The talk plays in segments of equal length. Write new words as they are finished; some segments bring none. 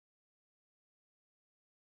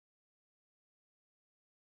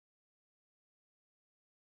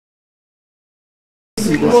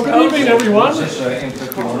Well, good evening, everyone.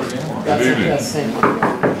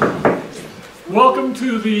 Welcome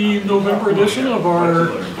to the November edition of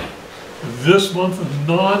our this month of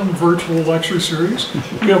non-virtual lecture series.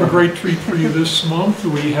 We have a great treat for you this month.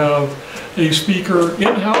 We have a speaker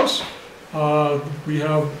in-house. We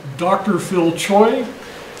have Dr. Phil Choi,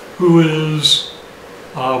 who is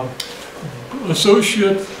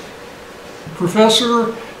Associate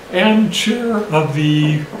Professor and Chair of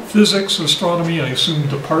the Physics, Astronomy, I assume,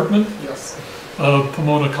 Department of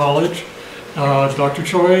Pomona College. Dr.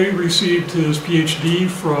 Choi received his PhD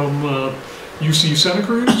from UC Santa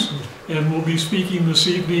Cruz and will be speaking this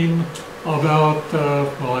evening about,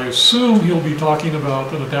 well, I assume he'll be talking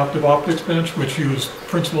about an adaptive optics bench, which he was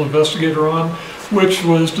principal investigator on, which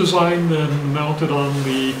was designed and mounted on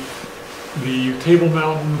the Table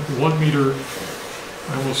Mountain 1 meter,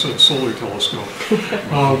 I almost said solar telescope,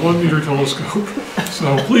 1 meter telescope.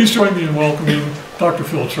 So please join me in welcoming Dr.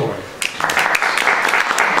 Phil Choi.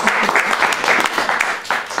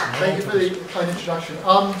 Thank you for the kind introduction.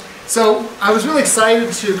 So I was really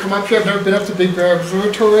excited to come up here. I've never been up to Big Bear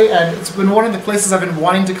Observatory, and it's been one of the places I've been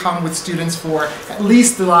wanting to come with students for at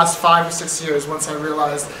least the last 5 or 6 years once I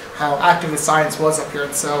realized how active the science was up here.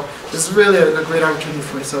 And so this is really a great opportunity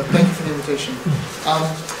for me, so thank you for the invitation.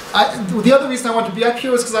 The other reason I wanted to be up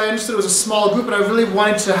here was because I understood it was a small group, and I really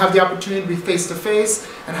wanted to have the opportunity to be face-to-face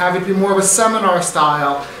and have it be more of a seminar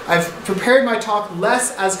style. I've prepared my talk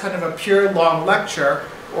less as kind of a pure long lecture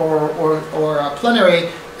or a plenary,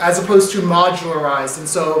 as opposed to modularized. And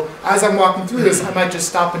so as I'm walking through this, I might just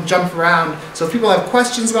stop and jump around. So if people have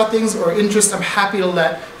questions about things or interest, I'm happy to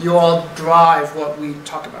let you all drive what we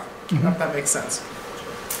talk about, if that makes sense.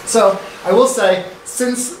 So I will say,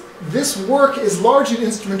 since this work is largely an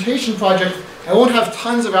instrumentation project, I won't have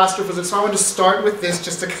tons of astrophysics, so I want to start with this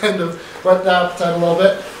just to kind of whet that a little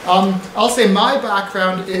bit. I'll say my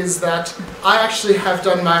background is that I actually have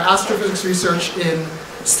done my astrophysics research in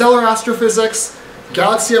stellar astrophysics,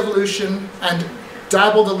 galaxy evolution, and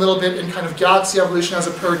dabbled a little bit in kind of galaxy evolution as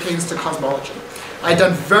it pertains to cosmology. I'd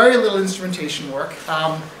done very little instrumentation work.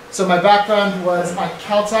 So my background was at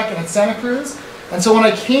Caltech and at Santa Cruz. And so when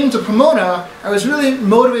I came to Pomona, I was really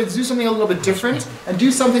motivated to do something a little bit different and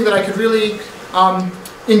do something that I could really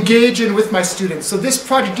engage in with my students. So this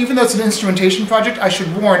project, even though it's an instrumentation project, I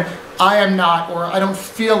should warn, I am not, or I don't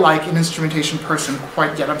feel like an instrumentation person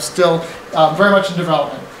quite yet. I'm still very much in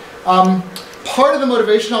development. Part of the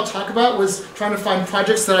motivation I'll talk about was trying to find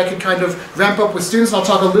projects that I could kind of ramp up with students, and I'll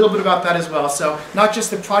talk a little bit about that as well. So not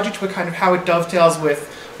just the project, but kind of how it dovetails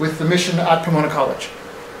with the mission at Pomona College.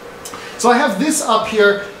 So I have this up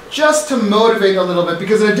here just to motivate a little bit,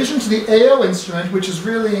 because in addition to the AO instrument, which is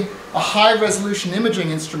really a high-resolution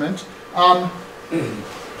imaging instrument,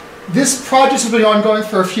 this project has been ongoing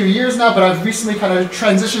for a few years now, but I've recently kind of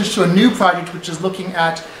transitioned to a new project, which is looking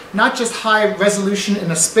at not just high resolution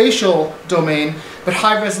in a spatial domain, but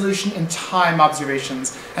high resolution in time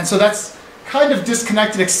observations. And so that's kind of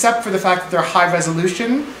disconnected, except for the fact that they're high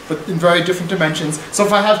resolution, but in very different dimensions. So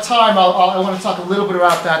if I have time, I want to talk a little bit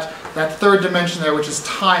about that third dimension there, which is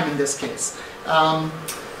time in this case.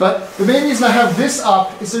 But the main reason I have this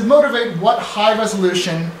up is to motivate what high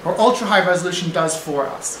resolution or ultra high resolution does for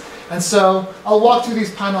us. And so I'll walk through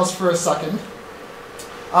these panels for a second.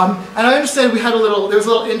 And I understand there was a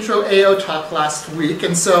little intro AO talk last week,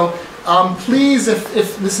 and so please,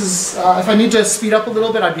 if I need to speed up a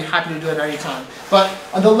little bit, I'd be happy to do it at any time. But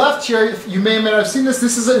on the left here, if you may or may not have seen this,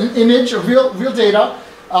 this is an image of real data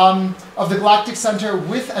of the galactic center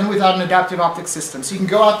with and without an adaptive optics system. So you can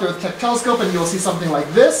go out there with a Keck telescope and you'll see something like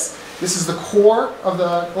this. This is the core of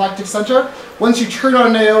the galactic center. Once you turn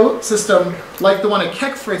on an AO system, like the one at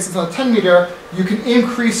Keck, for instance, on a 10 meter, you can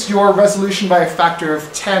increase your resolution by a factor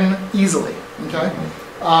of 10 easily. Okay?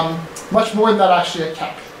 Much more than that actually at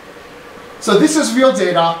Keck. So this is real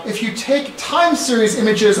data. If you take time series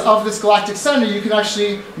images of this galactic center, you can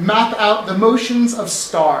actually map out the motions of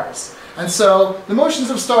stars. And so the motions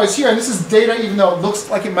of stars here, and this is data even though it looks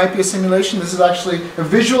like it might be a simulation, this is actually a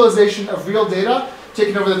visualization of real data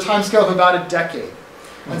taken over the time scale of about a decade.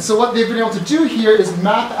 And so what they've been able to do here is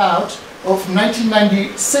map out, from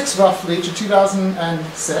 1996 roughly to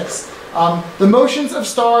 2006, the motions of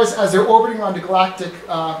stars as they're orbiting around a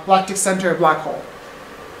galactic center black hole.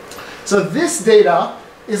 So this data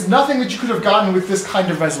is nothing that you could have gotten with this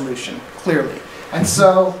kind of resolution, clearly. And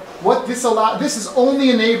so what this is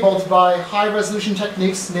only enabled by high resolution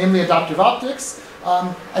techniques, namely adaptive optics.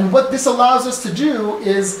 And what this allows us to do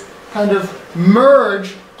is kind of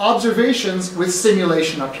merge observations with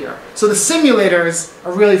simulation up here. So the simulators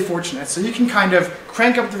are really fortunate. So you can kind of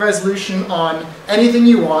crank up the resolution on anything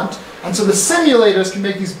you want. And so the simulators can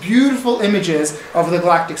make these beautiful images of the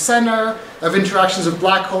galactic center, of interactions with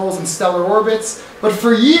black holes and stellar orbits. But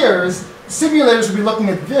for years, simulators would be looking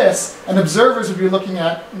at this, and observers would be looking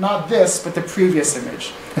at not this, but the previous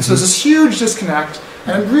image. And so there's this huge disconnect,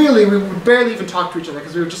 and really we would barely even talk to each other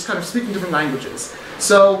because we were just kind of speaking different languages.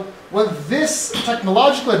 So what this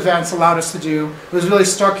technological advance allowed us to do was really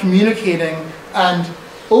start communicating and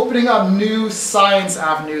opening up new science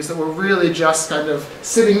avenues that were really just kind of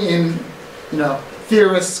sitting in,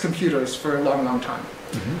 theorists' computers for a long, long time.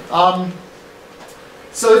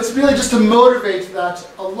 So it's really just to motivate that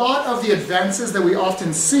a lot of the advances that we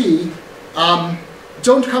often see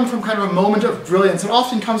don't come from kind of a moment of brilliance. It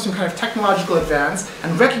often comes from kind of technological advance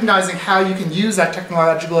and recognizing how you can use that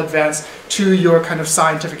technological advance to your kind of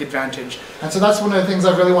scientific advantage. And so that's one of the things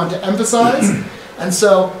I really want to emphasize. And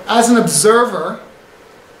so as an observer,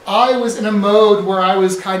 I was in a mode where I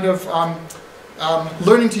was kind of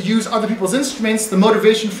learning to use other people's instruments. The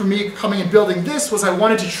motivation for me coming and building this was I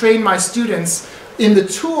wanted to train my students in the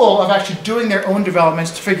tool of actually doing their own development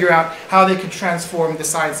to figure out how they could transform the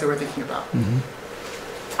science they were thinking about.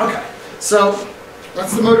 Okay, so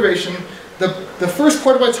that's the motivation. The first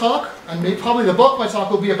part of my talk, and probably the bulk of my talk,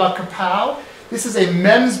 will be about Kapow. This is a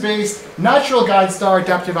MEMS-based natural guide star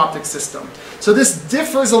adaptive optics system. So this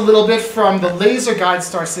differs a little bit from the laser guide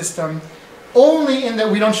star system, only in that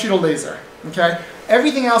we don't shoot a laser. Okay?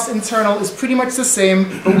 Everything else internal is pretty much the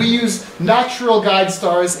same, but we use natural guide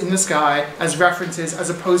stars in the sky as references as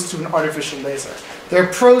opposed to an artificial laser. There are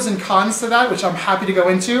pros and cons to that, which I'm happy to go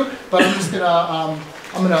into, but I'm just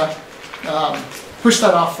gonna push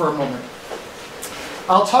that off for a moment.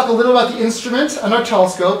 I'll talk a little about the instrument and our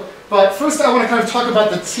telescope, but first I want to kind of talk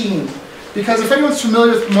about the team. Because if anyone's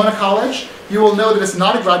familiar with Pomona College, you will know that it's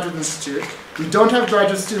not a graduate institute. We don't have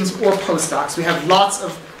graduate students or postdocs. We have lots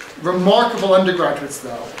of remarkable undergraduates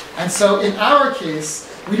though. And so in our case,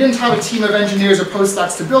 we didn't have a team of engineers or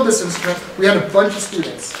postdocs to build this instrument. We had a bunch of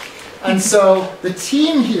students. And so the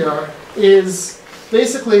team here is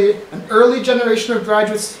basically an early generation of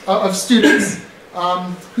graduates, of students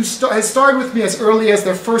who has started with me as early as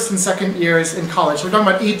their first and second years in college. So we're talking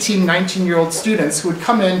about 18, 19-year-old students who would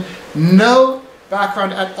come in, no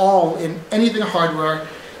background at all in anything hardware,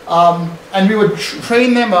 and we would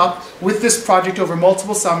train them up with this project over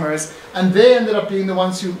multiple summers, and they ended up being the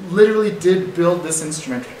ones who literally did build this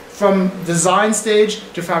instrument, from design stage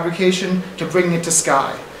to fabrication to bringing it to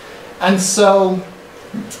sky. And so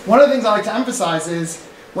one of the things I like to emphasize is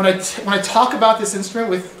when I talk about this instrument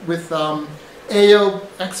with AO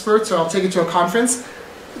experts, or I'll take it to a conference,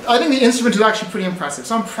 I think the instrument is actually pretty impressive.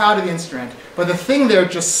 So I'm proud of the instrument. But the thing they're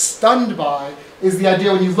just stunned by is the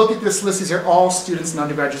idea when you look at this list, these are all students and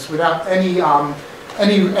undergraduates without any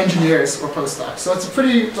engineers or postdocs. So it's a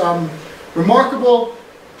pretty remarkable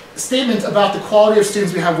statement about the quality of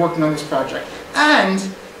students we have working on this project. And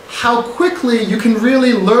how quickly you can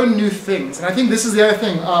really learn new things. And I think this is the other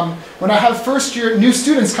thing. When I have first year new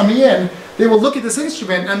students coming in, they will look at this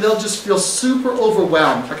instrument and they'll just feel super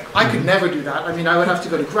overwhelmed. Like, I could never do that. I mean, I would have to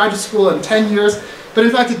go to graduate school in 10 years. But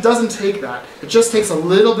in fact, it doesn't take that. It just takes a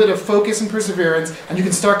little bit of focus and perseverance, and you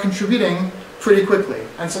can start contributing pretty quickly.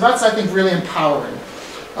 And so that's, I think, really empowering.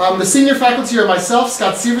 The senior faculty are myself,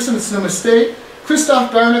 Scott Severson at Sonoma State,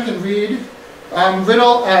 Christoph Bernick and Reed,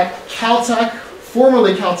 Riddle at Caltech,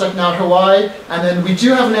 formerly Caltech, now at Hawaii, and then we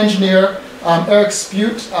do have an engineer, Eric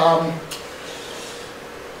Spute.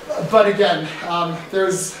 But again,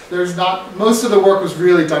 there's not, most of the work was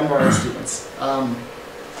really done by our students.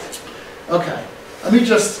 Okay, let me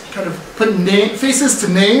just kind of put faces to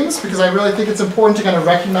names, because I really think it's important to kind of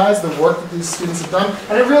recognize the work that these students have done.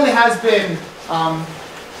 And it really has been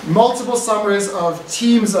multiple summers of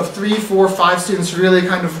teams of 3, 4, 5 students really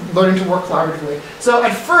kind of learning to work collaboratively. So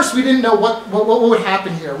at first we didn't know what would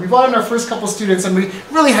happen here. We brought in our first couple students and we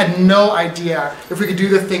really had no idea if we could do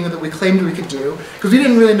the thing that we claimed we could do, because we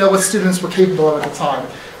didn't really know what students were capable of at the time.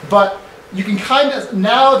 But you can kind of,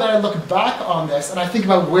 now that I look back on this and I think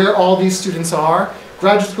about where all these students are,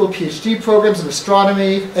 graduate school PhD programs in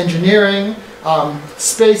astronomy, engineering,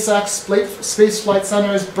 SpaceX, space flight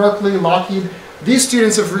centers, Berkeley, Lockheed, these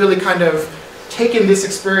students have really kind of taken this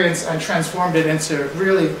experience and transformed it into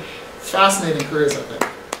really fascinating careers, I think.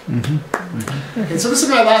 Okay, so this is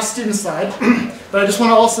my last student slide, but I just want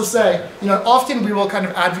to also say, often we will kind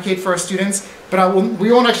of advocate for our students, but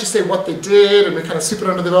we won't actually say what they did and we kind of sweep it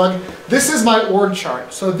under the rug. This is my org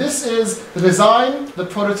chart. So this is the design, the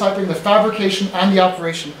prototyping, the fabrication, and the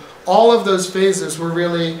operation. All of those phases were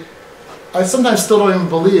really, I sometimes still don't even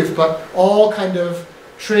believe, but all kind of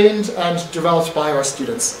trained and developed by our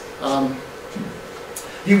students.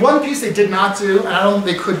 The one piece they did not do, and I don't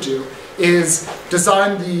think they could do, is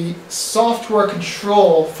design the software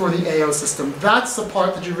control for the AO system. That's the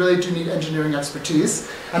part that you really do need engineering expertise,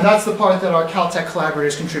 and that's the part that our Caltech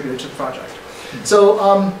collaborators contributed to the project. So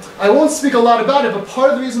I won't speak a lot about it, but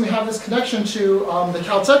part of the reason we have this connection to the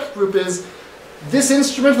Caltech group is this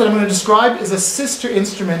instrument that I'm going to describe is a sister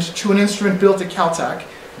instrument to an instrument built at Caltech.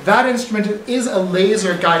 That instrument is a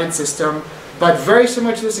laser guided system, but very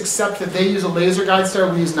similar to this, except that they use a laser guide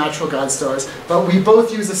star, we use natural guide stars. But we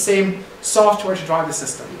both use the same software to drive the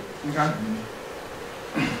system. Okay?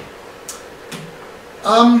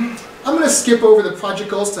 I'm going to skip over the project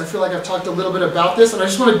goals because I feel like I've talked a little bit about this, and I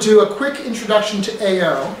just want to do a quick introduction to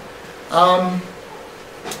AO.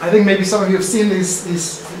 I think maybe some of you have seen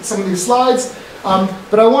some of these slides,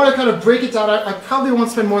 but I want to kind of break it down. I probably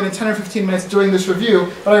won't spend more than 10 or 15 minutes doing this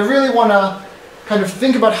review, but I really want to kind of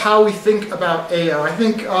think about how we think about AO. I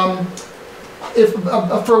think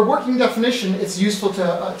for a working definition, it's useful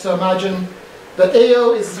to imagine that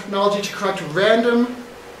AO is a technology to correct random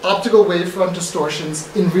optical wavefront distortions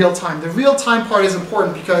in real time. The real time part is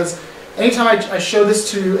important because anytime I show this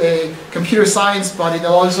to a computer science buddy,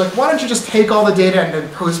 they'll always be like, why don't you just take all the data and then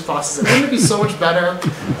post-process it? Wouldn't it be so much better?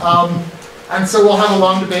 And so we'll have a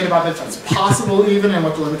long debate about if that's possible even and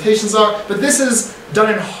what the limitations are. But this is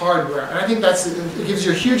done in hardware. And I think it gives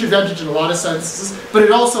you a huge advantage in a lot of senses, but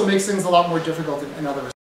it also makes things a lot more difficult in other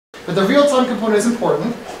respects. But the real-time component is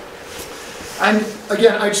important. And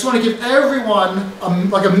again, I just want to give everyone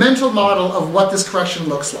like a mental model of what this correction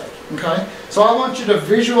looks like. Okay? So I want you to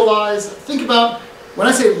visualize, think about, when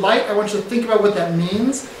I say light, I want you to think about what that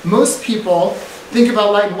means. Most people think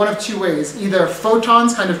about light in one of two ways, either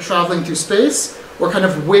photons kind of traveling through space, or kind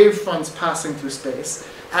of wave fronts passing through space.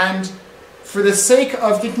 And for the sake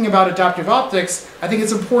of thinking about adaptive optics, I think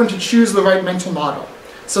it's important to choose the right mental model.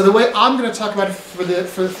 So the way I'm going to talk about it for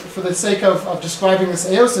the sake of describing this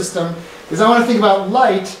AO system is I want to think about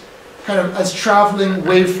light kind of as traveling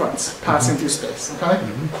wave fronts passing through space. Okay?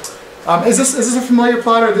 Is this a familiar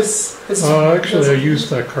plot, or this? Actually, I used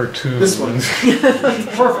that cartoon. This one.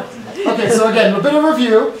 Perfect. Okay, so again, a bit of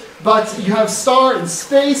review, but you have star in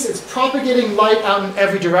space, it's propagating light out in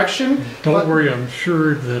every direction. Don't worry, I'm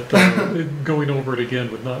sure that going over it again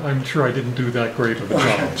would not, I'm sure I didn't do that great of a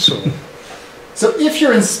job, so. So if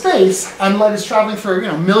you're in space and light is traveling for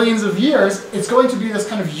millions of years, it's going to be this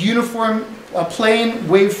kind of uniform, plane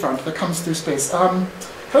wavefront that comes through space. Can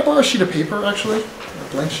I borrow a sheet of paper, actually? A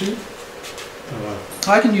blank sheet?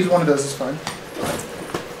 I can use one of those, it's fine.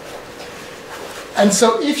 And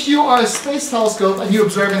so if you are a space telescope and you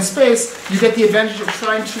observe in space, you get the advantage of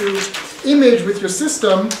trying to image with your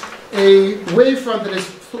system a wavefront that is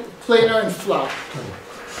planar and flat.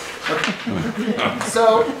 Okay.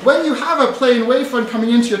 So when you have a plane wavefront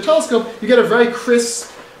coming into your telescope, you get a very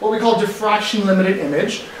crisp, what we call diffraction limited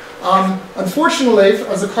image. Unfortunately,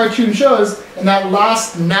 as the cartoon shows, in that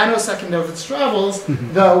last nanosecond of its travels,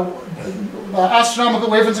 the astronomical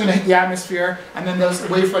wavefronts are going to hit the atmosphere, and then the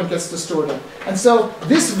wavefront gets distorted. And so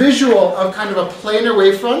this visual of kind of a planar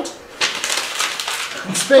wavefront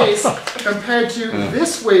in space compared to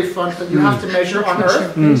this wavefront that you have to measure on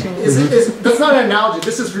Earth, that's not an analogy,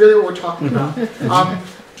 this is really what we're talking about.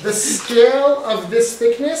 The scale of this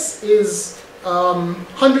thickness is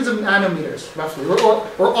hundreds of nanometers, roughly.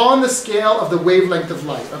 We're on the scale of the wavelength of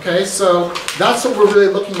light, okay? So that's what we're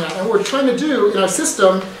really looking at. And what we're trying to do in our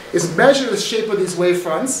system is measure the shape of these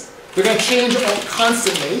wavefronts. They're going to change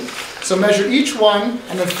constantly. So measure each one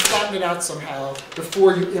and then flatten it out somehow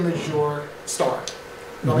before you image your star.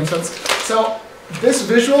 Does that make sense? So this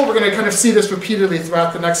visual, we're going to kind of see this repeatedly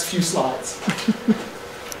throughout the next few slides.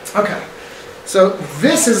 Okay. So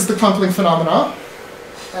this is the crumpling phenomena.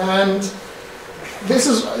 And this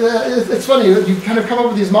is, it's funny, you kind of come up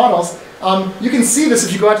with these models. You can see this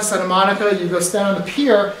if you go out to Santa Monica, you go stand on the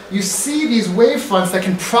pier, you see these wavefronts that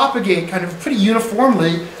can propagate kind of pretty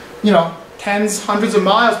uniformly, tens, hundreds of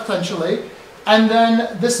miles potentially. And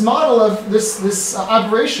then this model of this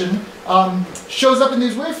aberration shows up in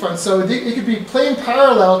these wavefronts. So it could be plane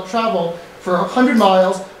parallel travel for 100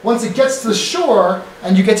 miles. Once it gets to the shore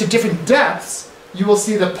and you get to different depths, you will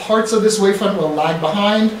see that parts of this wavefront will lag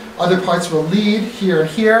behind, other parts will lead here and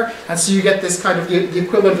here, and so you get this kind of the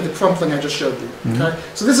equivalent of the crumpling I just showed you. Okay?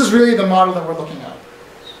 So this is really the model that we're looking at.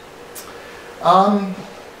 All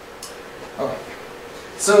right.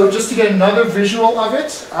 So just to get another visual of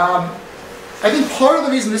it, I think part of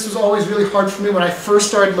the reason this was always really hard for me when I first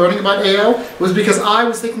started learning about AO was because I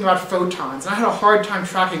was thinking about photons. And I had a hard time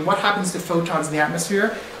tracking what happens to photons in the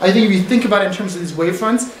atmosphere. I think if you think about it in terms of these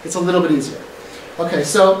wavefronts, it's a little bit easier. Okay,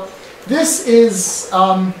 so this is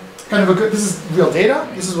kind kind of a good, this is real data.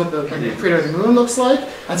 This is what the crater of the moon looks like.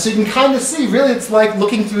 And so you can kind of see, really it's like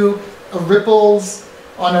looking through ripples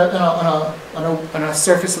on a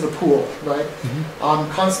surface of the pool, right?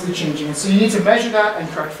 Constantly changing. And so you need to measure that and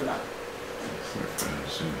correct for that.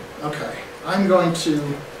 Okay, I'm going to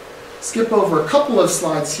skip over a couple of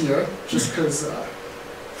slides here, just because a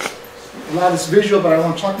lot is visual, but I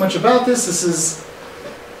won't talk much about this. This is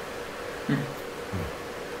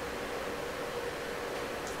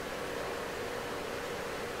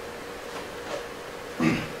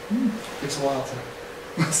takes a while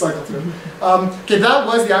to cycle through. Okay, that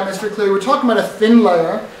was the atmosphere. Clearly, we're talking about a thin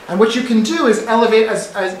layer, and what you can do is elevate,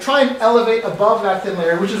 try and elevate above that thin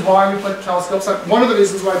layer, which is why we put telescopes on. One of the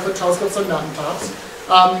reasons why I put telescopes on mountaintops.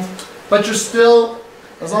 But you're still,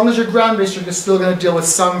 as long as you're ground-based, you're still going to deal with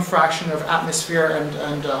some fraction of atmosphere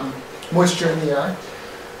and moisture in the air.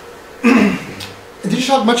 Did you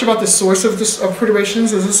talk much about the source of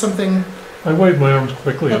perturbations? Is this something? I waved my arms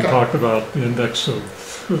quickly and talked about the index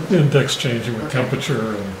changing with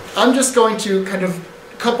temperature. And I'm just going to kind of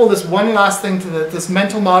couple this one last thing to this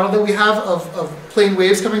mental model that we have of plane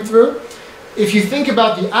waves coming through. If you think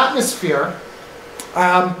about the atmosphere,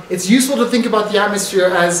 it's useful to think about the atmosphere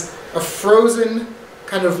as a frozen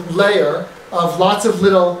kind of layer of lots of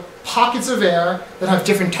little pockets of air that have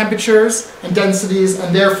different temperatures and densities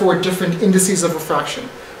and therefore different indices of refraction.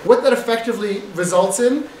 What that effectively results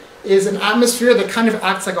in is an atmosphere that kind of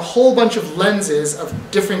acts like a whole bunch of lenses of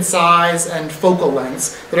different size and focal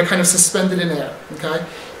lengths that are kind of suspended in air. Okay?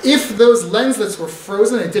 If those lenslets were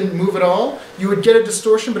frozen and it didn't move at all, you would get a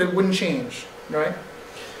distortion, but it wouldn't change. Right?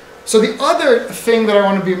 So the other thing that I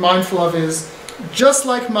want to be mindful of is, just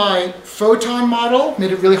like my photon model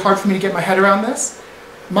made it really hard for me to get my head around this,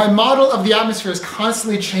 my model of the atmosphere is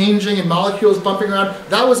constantly changing and molecules bumping around.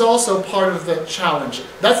 That was also part of the challenge.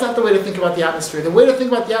 That's not the way to think about the atmosphere. The way to think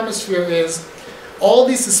about the atmosphere is all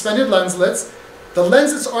these suspended lenslets. The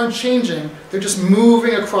lenses aren't changing, they're just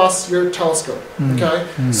moving across your telescope. Okay?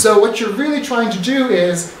 So what you're really trying to do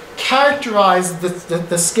is characterize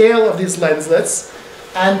the scale of these lenslets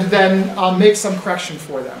and then make some correction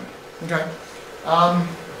for them. Okay? I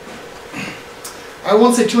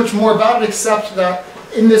won't say too much more about it, except that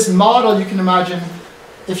in this model you can imagine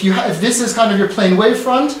if this is kind of your plane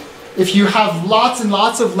wavefront, if you have lots and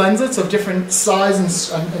lots of lenslets of different size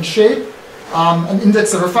and shape, an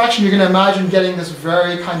index of refraction, you're going to imagine getting this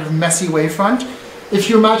very kind of messy wavefront. If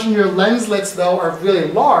you imagine your lenslets, though, are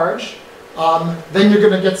really large, then you're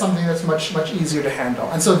going to get something that's much, much easier to handle.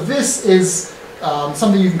 And so this is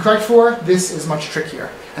something you can correct for. This is much trickier.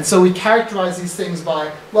 And so we characterize these things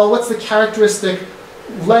by, well, what's the characteristic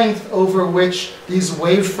length over which these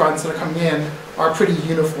wave fronts that are coming in are pretty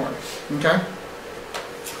uniform. Okay?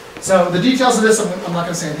 So the details of this I'm not going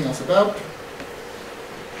to say anything else about.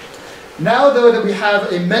 Now, though, that we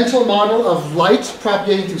have a mental model of light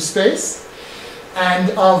propagating through space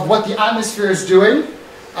and of what the atmosphere is doing,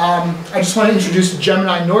 I just want to introduce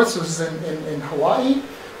Gemini North. So this is in Hawaii.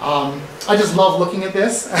 I just love looking at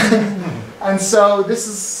this. And so this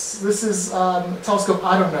is a telescope,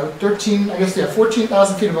 I don't know,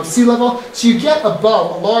 14,000 feet above sea level. So you get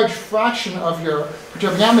above a large fraction of your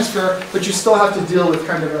perturbing atmosphere, but you still have to deal with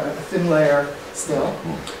kind of a thin layer still.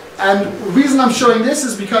 And the reason I'm showing this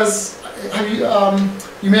is because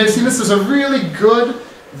you may have seen this. There's a really good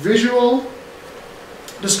visual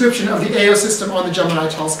description of the AO system on the Gemini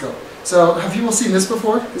telescope. So have you all seen this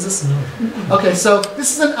before? Is this? No. Okay, so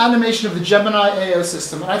this is an animation of the Gemini AO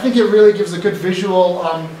system, and I think it really gives a good visual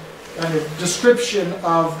kind of description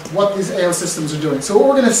of what these AO systems are doing. So what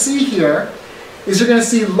we're going to see here is you're going to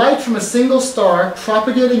see light from a single star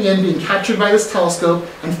propagating in, being captured by this telescope,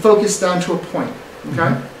 and focused down to a point.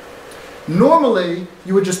 Okay? Normally,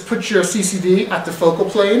 you would just put your CCD at the focal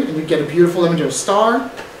plane, and you'd get a beautiful image of a star.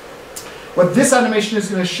 What this animation is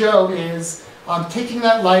going to show is taking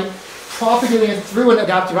that light, propagating it through an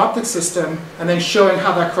adaptive optics system, and then showing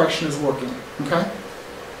how that correction is working. Okay?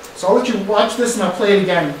 So I'll let you watch this and I'll play it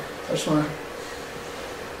again. I just want to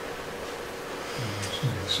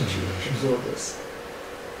absorb this.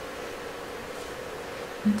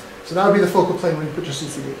 So that would be the focal plane when you put your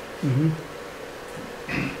CCD.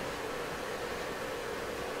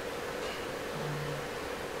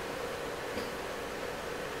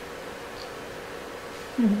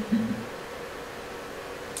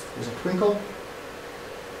 There's a twinkle.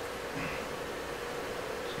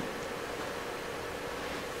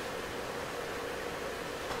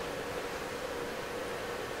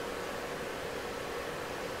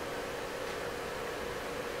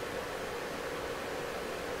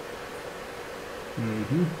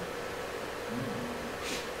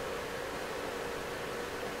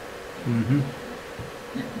 Mm-hmm.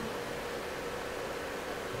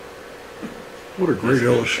 What a great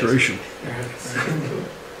illustration.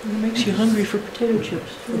 It makes you hungry for potato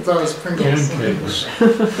chips. With those Pringles. Pancakes.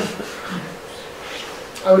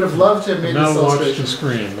 I would have loved to have made this Now watch illustration. the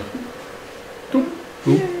screen.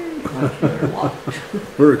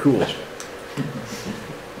 Very cool.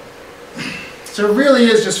 So it really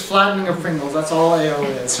is just flattening of Pringles. That's all AO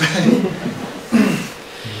is.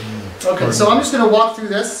 Okay, so I'm just going to walk through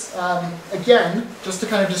this again, just to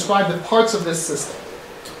kind of describe the parts of this system.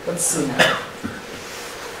 Let's see now.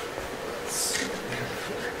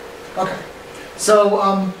 Okay,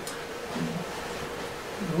 so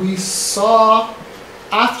we saw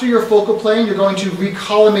after your focal plane, you're going to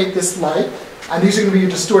recollimate this light, and these are going to be your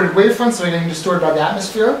distorted wavefronts, so they're getting distorted by the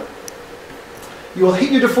atmosphere. You will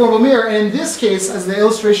hit your deformable mirror, and in this case, as the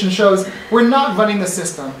illustration shows, we're not running the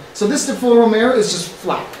system. So this deformable mirror is just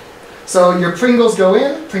flat. So your Pringles go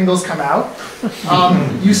in, Pringles come out.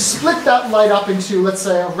 You split that light up into, let's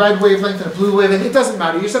say, a red wavelength and a blue wavelength. It doesn't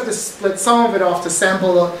matter. You just have to split some of it off to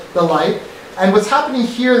sample the light. And what's happening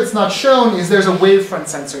here that's not shown is there's a wavefront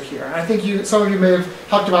sensor here. And I think some of you may have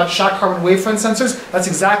talked about shock carbon wavefront sensors. That's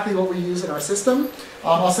exactly what we use in our system.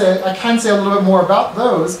 I can say a little bit more about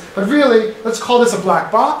those, but really, let's call this a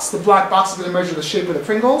black box. The black box is going to measure the shape of the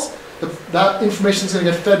Pringles. That information is going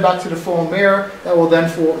to get fed back to the full mirror that will then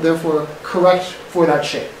therefore correct for that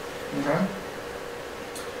shape. Okay?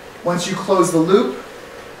 Once you close the loop,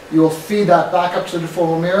 you will feed that back up to the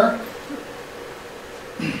full mirror.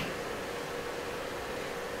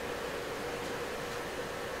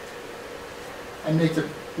 And make the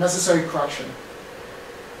necessary correction.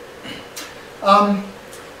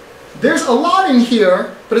 There's a lot in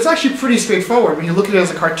here, but it's actually pretty straightforward when you look at it as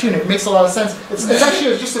a cartoon. It makes a lot of sense. It's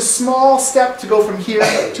actually just a small step to go from here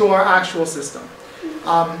to our actual system.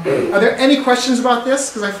 Are there any questions about this?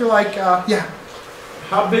 Because I feel like, yeah.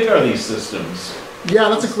 How big are these systems? Yeah,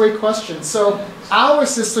 that's a great question. So our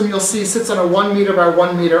system, you'll see, sits on a 1 meter by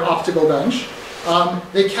 1 meter optical bench.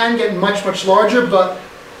 They can get much, much larger, but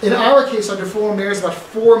in our case, our deformable mirror is about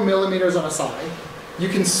 4 millimeters on a side. You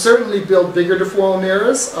can certainly build bigger deformable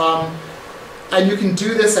mirrors, and you can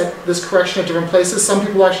do this correction at different places. Some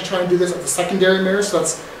people actually try and do this at the secondary mirror, so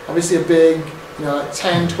that's obviously a big,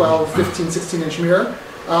 10, 12, 15, 16-inch mirror.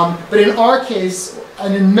 But in our case,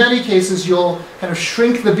 and in many cases, you'll kind of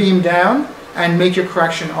shrink the beam down and make your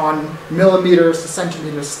correction on millimeters to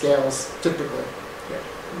centimeters scales, typically.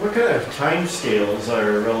 What kind of time scales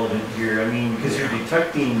are relevant here? I mean, because you're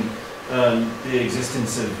detecting the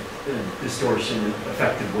existence of distortion,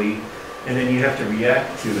 effective weight, and then you have to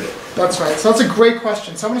react to it. That's right. So that's a great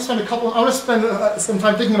question. So I'm going to spend some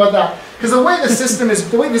time thinking about that, because the way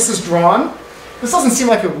this is drawn, this doesn't seem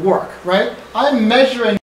like it would work, right? I'm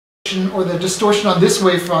measuring or the distortion on this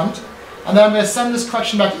wavefront, and then I'm going to send this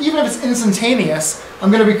correction back. Even if it's instantaneous,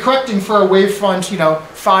 I'm going to be correcting for a wavefront,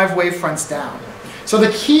 5 wavefronts down. So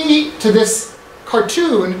the key to this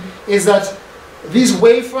cartoon is that these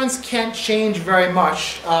wavefronts can't change very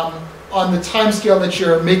much on the time scale that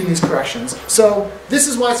you're making these corrections. So this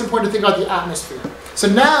is why it's important to think about the atmosphere. So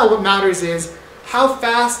now what matters is how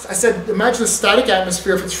fast, I said, imagine a static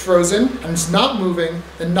atmosphere. If it's frozen and it's not moving,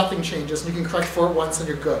 then nothing changes, and you can correct for it once and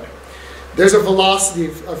you're good. There's a velocity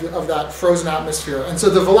of that frozen atmosphere, and so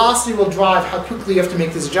the velocity will drive how quickly you have to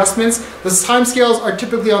make these adjustments. The time scales are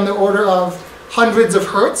typically on the order of hundreds of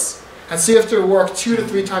hertz, and so you have to work 2 to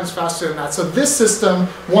 3 times faster than that. So this system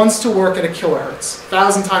wants to work at a kilohertz.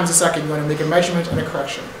 1,000 times a second, you want to make a measurement and a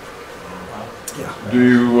correction. Yeah. Do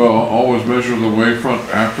you always measure the wavefront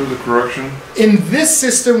after the correction? In this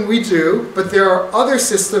system, we do, but there are other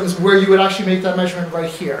systems where you would actually make that measurement right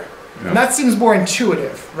here. Yeah. And that seems more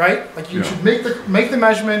intuitive, right? Like you should make the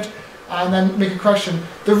measurement and then make a correction.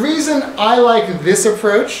 The reason I like this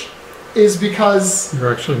approach is because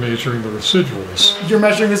you're actually measuring the residuals. You're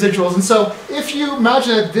measuring residuals. And so if you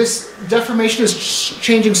imagine that this deformation is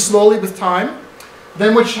changing slowly with time,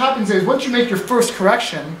 then what happens is once you make your first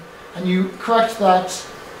correction and you correct that,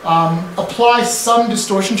 apply some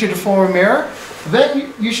distortion to your deformable mirror,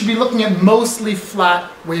 then you should be looking at mostly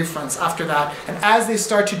flat wavefronts after that. And as they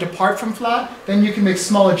start to depart from flat, then you can make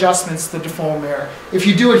small adjustments to the deformable mirror. If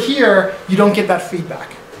you do it here, you don't get that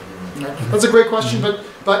feedback. That's a great question,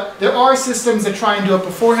 but there are systems that try and do it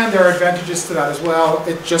beforehand. There are advantages to that as well.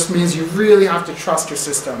 It just means you really have to trust your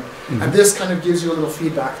system. And this kind of gives you a little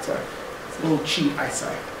feedback it's a little cheat, I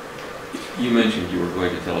say. You mentioned you were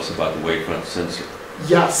going to tell us about the wavefront sensor.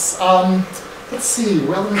 Yes. Let's see.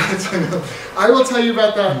 Well, I will tell you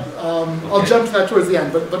about that. I'll jump to that towards the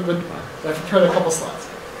end, but I've prepared a couple slides.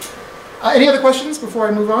 Any other questions before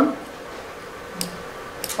I move on?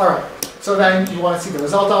 All right, so then you want to see the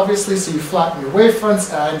result, obviously, so you flatten your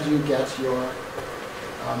wavefronts and you get your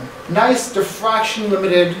nice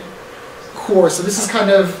diffraction-limited core. So this is kind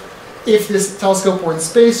of, if this telescope were in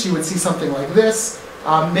space, you would see something like this,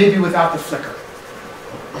 maybe without the flicker.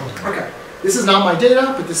 Okay, this is not my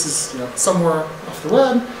data, but this is somewhere off the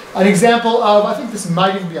web. An example of, I think this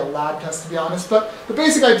might even be a lab test to be honest, but the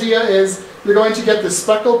basic idea is you're going to get this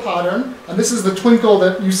speckle pattern, and this is the twinkle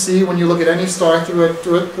that you see when you look at any star through a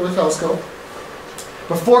telescope.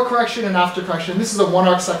 Before correction and after correction, this is a 1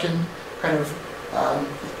 arcsecond kind of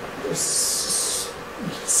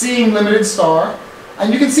seeing limited star.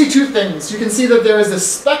 And you can see two things. You can see that there is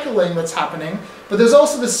this speckling that's happening, but there's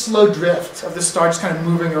also this slow drift of the star just kind of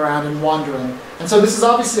moving around and wandering. And so this is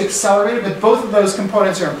obviously accelerated, but both of those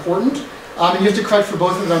components are important, and you have to correct for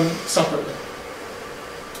both of them separately.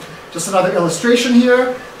 Just another illustration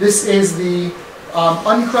here. This is the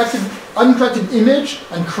uncorrected image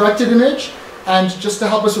and corrected image. And just to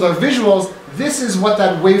help us with our visuals, this is what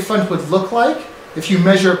that wavefront would look like. If you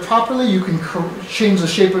measure it properly, you can change the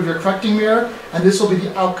shape of your correcting mirror, and this will be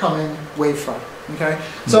the outcoming wavefront. Okay?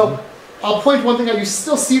 So I'll point one thing out. You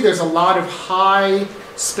still see there's a lot of high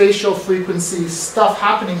spatial frequency stuff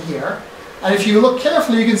happening here. And if you look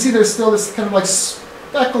carefully, you can see there's still this kind of like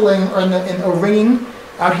speckling or in a ringing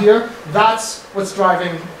out here. That's what's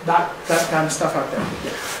driving that kind of stuff out there.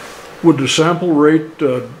 Yeah. Would the sample rate,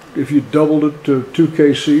 if you doubled it to 2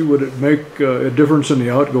 kc, would it make a difference in the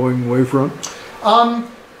outgoing wavefront?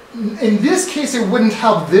 In this case, it wouldn't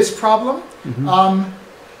help this problem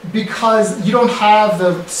because you don't have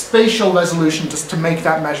the spatial resolution just to make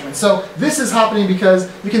that measurement. So this is happening because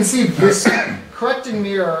you can see this correcting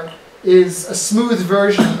mirror is a smooth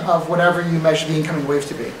version of whatever you measure the incoming wave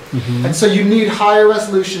to be. And so you need higher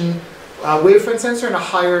resolution wavefront sensor and a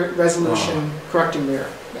higher resolution correcting mirror.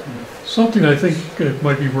 Something I think it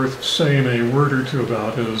might be worth saying a word or two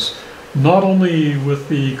about is not only with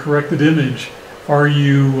the corrected image are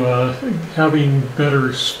you having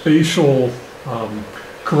better spatial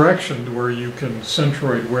correction to where you can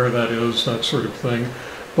centroid where that is, that sort of thing,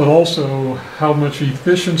 but also how much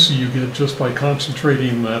efficiency you get just by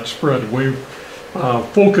concentrating that spread wave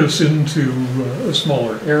focus into a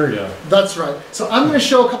smaller area. That's right. So I'm going to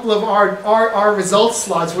show a couple of our results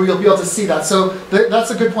slides where you'll be able to see that. So that's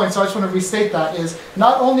a good point. So I just want to restate that is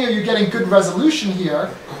not only are you getting good resolution here,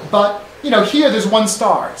 but here there's one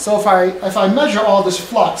star. So if I measure all this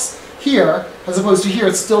flux here, as opposed to here,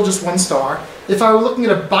 it's still just one star. If I were looking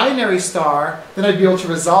at a binary star, then I'd be able to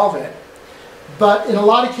resolve it. But in a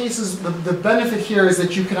lot of cases, the benefit here is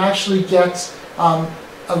that you can actually get,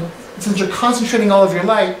 since you're concentrating all of your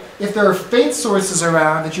light, if there are faint sources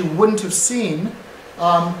around that you wouldn't have seen,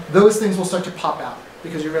 those things will start to pop out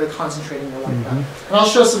because you're really concentrating your light back. And I'll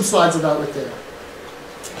show some slides of that with data.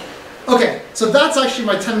 Okay, so that's actually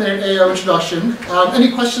my 10-minute AO introduction.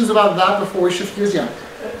 Any questions about that before we shift gears? Yeah.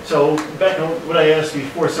 So back on what I asked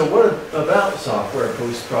before, so what about software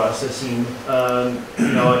post-processing?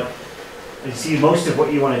 I see most of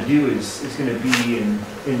what you want to do is going to be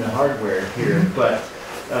in the hardware here, but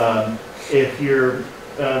if you're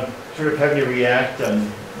sort of having to react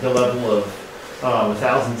on the level of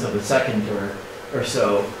thousandths of a second or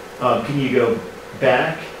so, can you go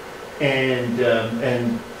back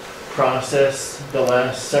and process the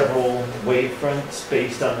last several wavefronts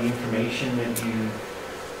based on the information that you?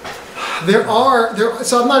 There are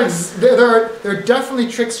definitely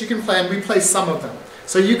tricks you can play, and we play some of them.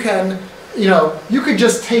 So you can, you could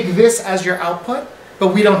just take this as your output,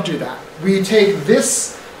 but we don't do that. We take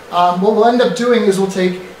this. What we'll end up doing is we'll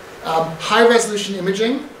take high resolution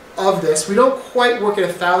imaging of this. We don't quite work at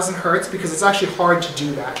 1,000 hertz because it's actually hard to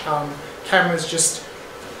do that. Cameras just,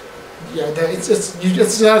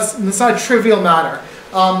 it's not a trivial matter.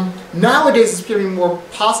 Nowadays it's becoming more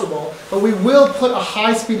possible, but we will put a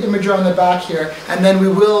high-speed imager on the back here, and then we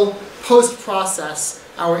will post-process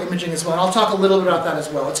our imaging as well. And I'll talk a little bit about that as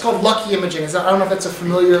well. It's called lucky imaging. I don't know if that's a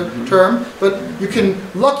familiar term, but you can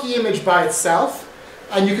lucky image by itself,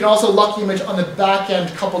 and you can also lucky image on the back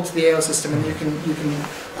end coupled to the AO system, and you can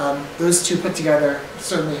those two put together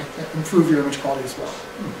certainly improve your image quality as well.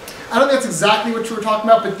 I don't think that's exactly what you were talking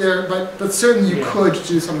about, but certainly you could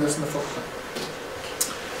do some of this in the footprint.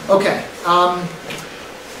 Okay,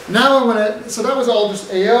 now I want to, so that was all just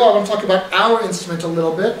AO. I want to talk about our instrument a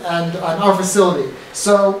little bit and our facility.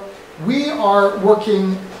 So we are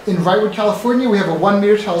working in Wrightwood, California. We have a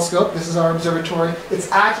 1-meter telescope. This is our observatory. It's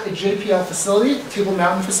at a JPL facility, Table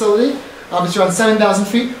Mountain facility. It's around 7,000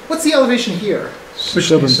 feet. What's the elevation here?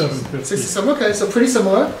 6750. 67, okay, so pretty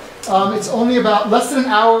similar. It's only about less than an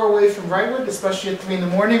hour away from Wrightwood, especially at 3 in the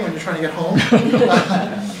morning when you're trying to get home.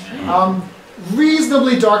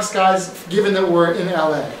 Reasonably dark skies, given that we're in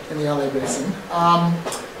LA, in the LA basin. And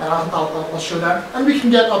I'll show that. And we can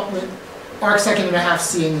get up with arc second and a half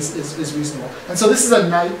seeing is reasonable. And so this is a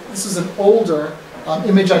night, this is an older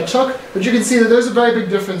image I took, but you can see that there's a very big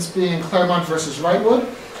difference being Claremont versus Wrightwood.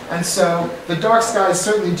 And so the dark skies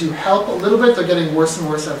certainly do help a little bit. They're getting worse and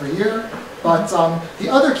worse every year. But the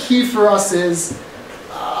other key for us is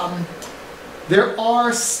there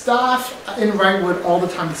are staff in Wrightwood all the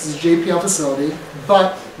time. This is a JPL facility,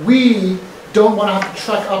 but we don't want to have to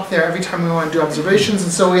trek up there every time we want to do observations.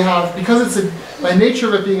 And so we have, because it's by nature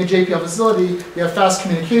of it being a JPL facility, we have fast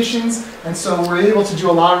communications, and so we're able to do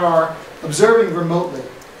a lot of our observing remotely.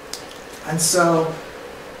 And so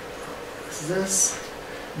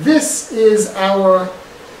this is our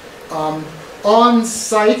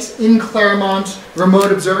on-site in Claremont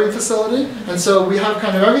remote observing facility. And so we have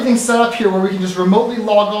kind of everything set up here where we can just remotely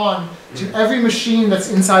log on to every machine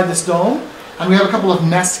that's inside this dome. And we have a couple of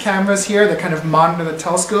Nest cameras here that kind of monitor the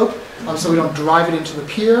telescope so we don't drive it into the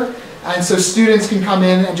pier. And so students can come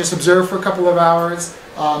in and just observe for a couple of hours,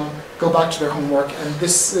 go back to their homework. And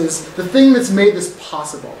this is the thing that's made this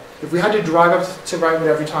possible. If we had to drive up to Wrightwood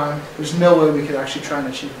every time, there's no way we could actually try and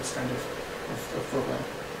achieve this kind of program.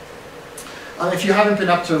 If you haven't been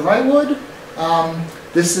up to Wrightwood,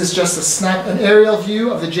 this is just an aerial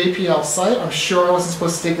view of the JPL site. I'm sure I wasn't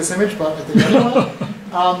supposed to take this image, but I did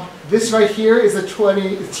anyway. This right here is the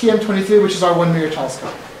TM23, which is our 1 meter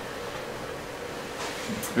telescope.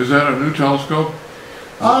 Is that a new telescope?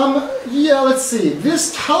 Yeah, let's see.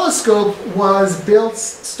 This telescope was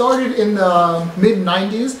started in the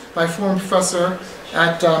mid-90s by a former professor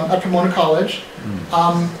at Pomona College,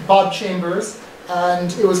 Bob Chambers,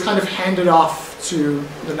 and it was kind of handed off to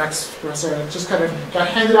the next professor, and it just kind of got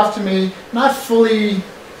handed off to me, not fully.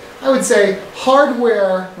 I would say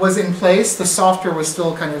hardware was in place, the software was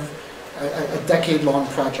still kind of a decade-long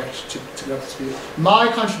project to go up to speed.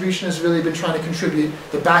 My contribution has really been trying to contribute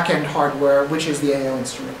the back-end hardware, which is the AO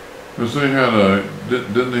instrument. Because they had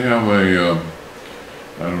didn't they have a,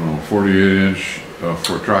 I don't know, 48-inch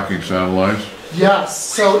for tracking satellites? Yes,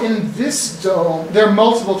 so in this dome, there are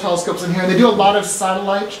multiple telescopes in here, and they do a lot of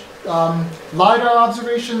satellite LiDAR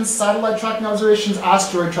observations, satellite tracking observations,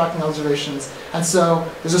 asteroid tracking observations. And so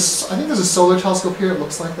I think there's a solar telescope here, it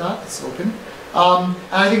looks like that, it's open. And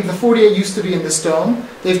I think the 48 used to be in this dome.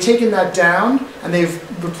 They've taken that down and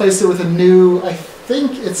they've replaced it with a new, I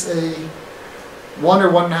think it's a 1 or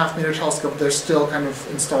 1.5 meter telescope they're still kind of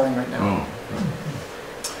installing right now.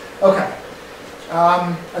 Oh. Okay.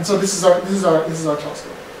 And so this is our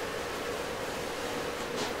telescope.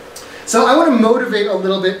 So I want to motivate a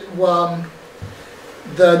little bit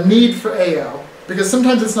the need for AO, because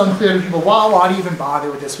sometimes it's unclear to people, well, why do you even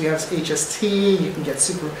bother with this? We have HST, you can get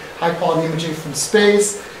super high quality imaging from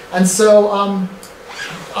space. And so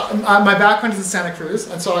my background is in Santa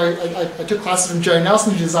Cruz, and so I took classes from Jerry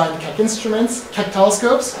Nelson, who designed Keck instruments, Keck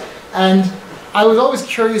telescopes, and I was always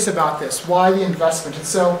curious about this, why the investment? And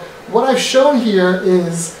so what I've shown here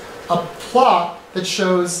is a plot that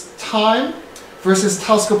shows time versus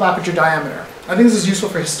telescope aperture diameter. I think this is useful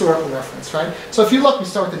for historical reference, right? So if you look, we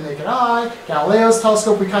start with the naked eye, Galileo's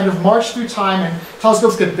telescope, we kind of march through time and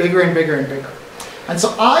telescopes get bigger and bigger and bigger. And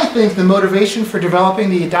so I think the motivation for developing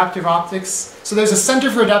the adaptive optics, so there's a Center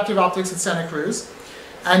for Adaptive Optics at Santa Cruz,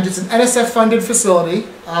 and it's an NSF-funded facility,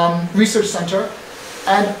 research center,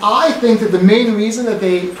 and I think that the main reason that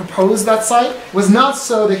they proposed that site was not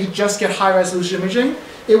so they could just get high-resolution imaging,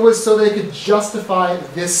 it was so they could justify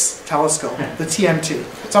this telescope, the TM2.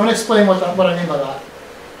 So I'm going to explain what I mean by that.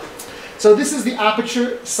 So this is the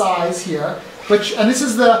aperture size here, and this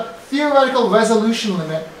is the theoretical resolution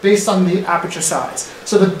limit based on the aperture size.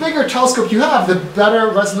 So the bigger telescope you have, the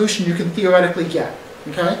better resolution you can theoretically get.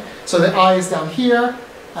 Okay? So the eye is down here,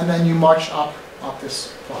 and then you march up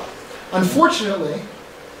this plot. Unfortunately,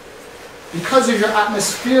 because of your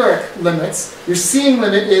atmospheric limits, your seeing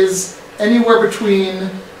limit is anywhere between,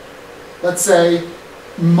 let's say,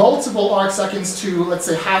 multiple arc seconds to, let's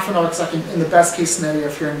say, half an arc second in the best case scenario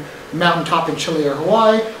if you're in mountaintop in Chile or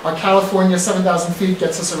Hawaii. Our California 7,000 feet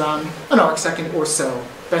gets us around an arc second or so,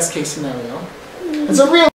 best case scenario. And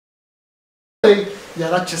so really, yeah,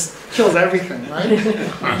 that just kills everything, right?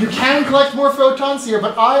 You can collect more photons here,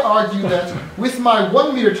 but I argue that with my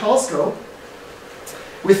 1 meter telescope,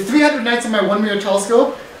 with 300 nights on my 1 meter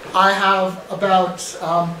telescope, I have about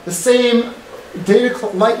the same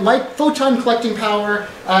light photon collecting power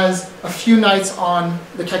as a few nights on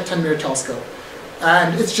the Keck 10 meter telescope.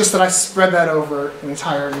 And it's just that I spread that over an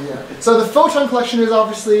entire year. So the photon collection has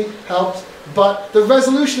obviously helped, but the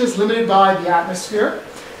resolution is limited by the atmosphere.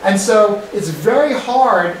 And so it's very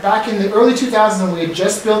hard, back in the early 2000s when we had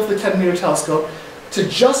just built the 10-meter telescope, to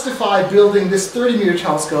justify building this 30-meter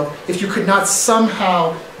telescope if you could not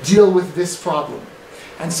somehow deal with this problem.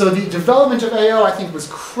 And so the development of AO, I think, was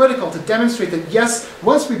critical to demonstrate that, yes,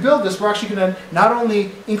 once we build this, we're actually going to not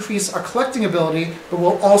only increase our collecting ability, but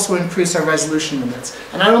we'll also increase our resolution limits.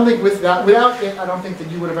 And I don't think without it, I don't think that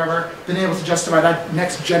you would have ever been able to justify that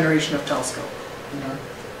next generation of telescope. You know?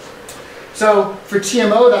 So for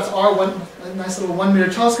TMO, that's our nice little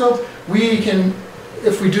 1-meter telescope. We can,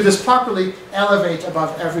 if we do this properly, elevate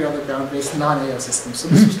above every other ground-based non-AO system. So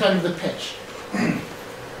this was kind of the pitch.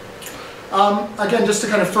 Again, just to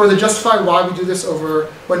kind of further justify why we do this over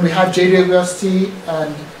when we have JWST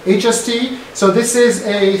and HST. So this is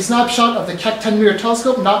a snapshot of the Keck 10-meter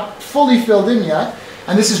telescope, not fully filled in yet.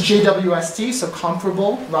 And this is JWST, so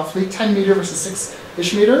comparable, roughly 10 meter versus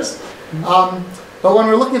 6-ish meters. But when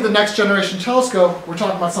we're looking at the next generation telescope, we're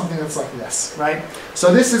talking about something that's like this, right?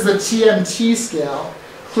 So this is the TMT scale,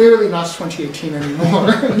 clearly not 2018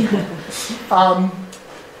 anymore.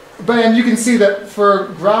 And you can see that for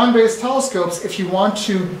ground-based telescopes, if you want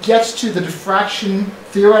to get to the diffraction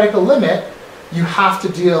theoretical limit, you have to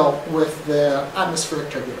deal with the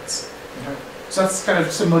atmospheric turbulence. Okay? So that's kind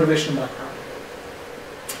of some motivation background.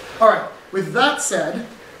 All right. With that said,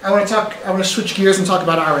 I want to switch gears and talk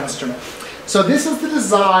about our instrument. So this is the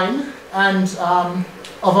design and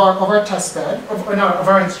of our test bed, of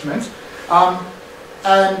our instrument,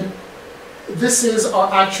 and this is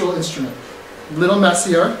our actual instrument. A little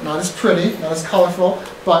messier, not as pretty, not as colorful,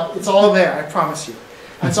 but it's all there, I promise you.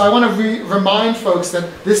 And so I want to remind folks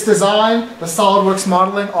that this design, the SolidWorks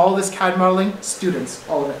modeling, all this CAD modeling, students,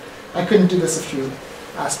 all of it. I couldn't do this if you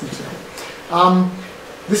asked me to.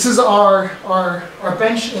 This is our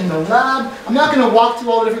bench in the lab. I'm not going to walk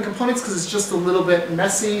through all the different components because it's just a little bit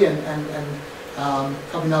messy and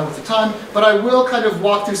probably not worth the time. But I will kind of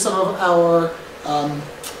walk through some of our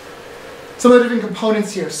some of the different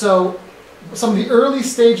components here. So some of the early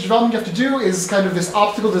stage development you have to do is kind of this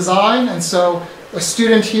optical design. And so a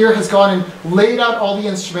student here has gone and laid out all the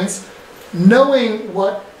instruments, knowing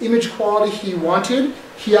what image quality he wanted.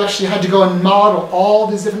 He actually had to go and model all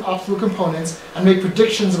these different optical components and make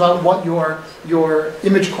predictions about what your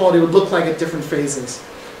image quality would look like at different phases.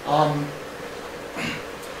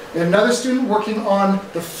 We have another student working on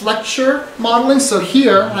the flexure modeling. So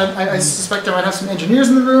here, I suspect I might have some engineers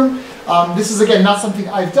in the room. This is, again, not something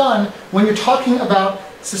I've done. When you're talking about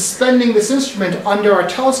suspending this instrument under our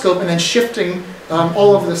telescope and then shifting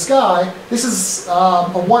all over the sky, this is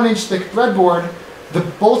a 1-inch thick breadboard. The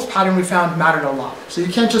bolt pattern we found mattered a lot. So you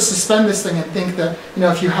can't just suspend this thing and think that,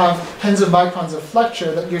 if you have tens of microns of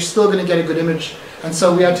flexure, that you're still going to get a good image. And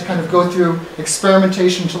so we had to kind of go through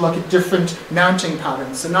experimentation to look at different mounting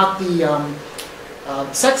patterns. So not the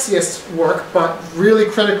sexiest work, but really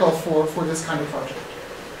critical for this kind of project.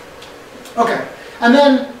 Okay, and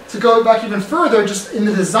then to go back even further, just in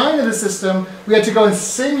the design of the system, we had to go and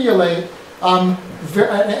simulate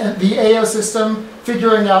the AO system,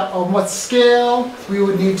 figuring out on what scale we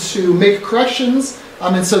would need to make corrections.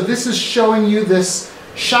 And so this is showing you this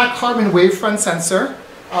Shack carbon wavefront sensor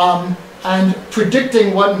and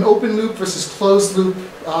predicting what an open loop versus closed loop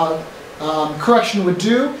correction would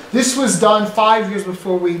do. This was done 5 years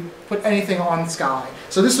before we put anything on Sky.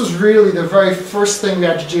 So this was really the very first thing we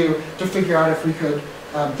had to do to figure out if we could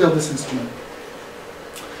build this instrument.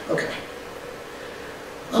 Okay.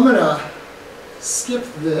 I'm going to skip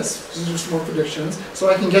this, these are just more predictions, so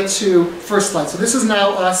I can get to first slide. So this is now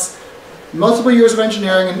us, multiple years of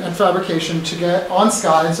engineering and fabrication to get on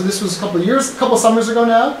Sky. And so this was a couple summers ago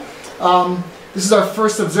now. This is our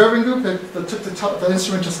first observing group that took the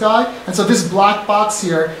instrument to Sky. And so this black box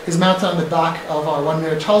here is mounted on the back of our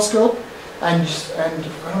 1-meter telescope. And I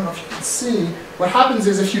don't know if you can see, what happens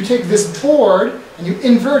is if you take this board and you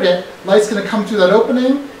invert it, light's going to come through that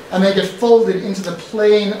opening and then get folded into the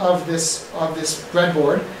plane of this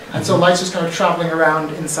breadboard. And so light's just kind of traveling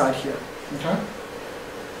around inside here. Okay?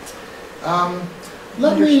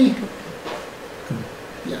 Let me,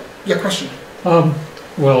 yeah, question.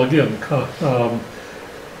 Well, again,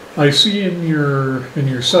 I see in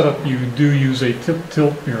your setup you do use a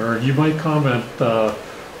tip-tilt mirror. You might comment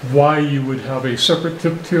why you would have a separate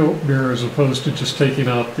tip-tilt mirror as opposed to just taking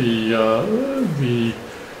out the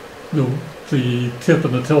tip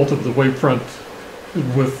and the tilt of the wavefront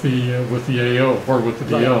with the AO or with the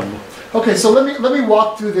DM. Right. Okay, so let me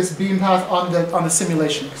walk through this beam path on the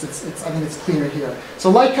simulation because I think it's cleaner here. So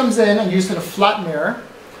light comes in and you just hit a flat mirror.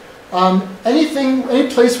 Any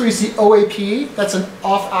place where you see OAP, that's an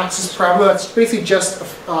off-axis parabola. That's basically just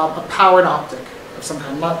a powered optic of some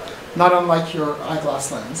kind, not unlike your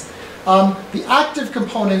eyeglass lens. The active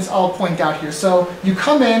components I'll point out here. So you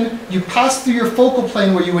come in, you pass through your focal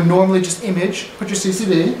plane where you would normally just image, put your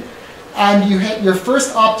CCD, and you hit your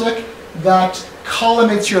first optic that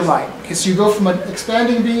collimates your light. Okay, so you go from an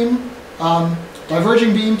expanding beam,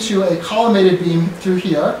 diverging beam to a collimated beam through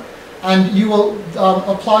here, and you will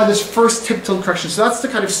apply this first tip tilt correction. So that's to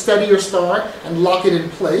kind of steady your star and lock it in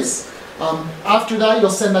place. After that, you'll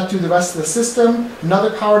send that through the rest of the system,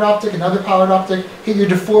 another powered optic, hit your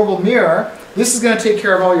deformable mirror. This is going to take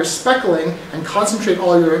care of all your speckling and concentrate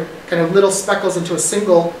all your kind of little speckles into a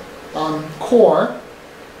single core.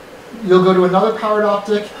 You'll go to another powered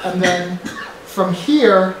optic, and then from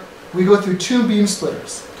here, we go through 2 beam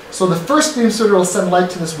splitters. So the first beam splitter will send light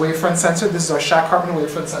to this wavefront sensor. This is our Shack-Hartman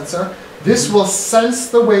wavefront sensor. This will sense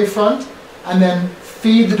the wavefront and then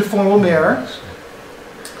feed the deformable mirror.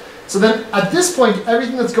 So then at this point,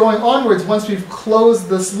 everything that's going onwards, once we've closed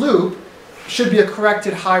this loop, should be a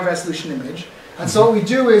corrected high resolution image. And so what we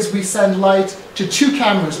do is we send light to 2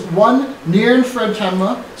 cameras. One near-infrared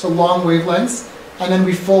camera, so long wavelengths, and then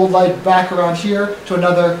we fold light back around here to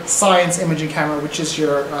another science imaging camera, which is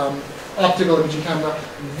your optical imaging camera.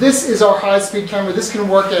 This is our high-speed camera. This can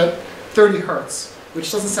work at 30 hertz,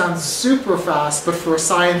 which doesn't sound super fast, but for a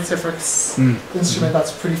scientific instrument,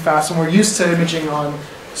 that's pretty fast. And we're used to imaging on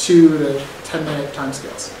 2 to 10-minute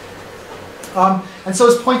timescales. And so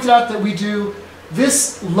it's pointed out that we do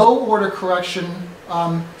this low-order correction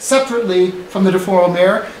separately from the deformable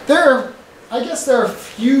mirror. I guess there are a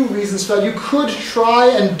few reasons for that. You could try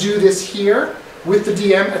and do this here with the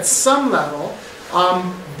DM at some level,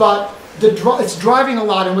 but it's driving a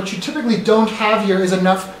lot, and what you typically don't have here is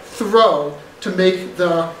enough throw to make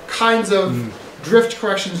the kinds of drift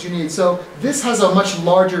corrections you need. So this has a much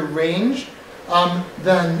larger range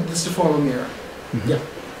than this deformable mirror. Yeah.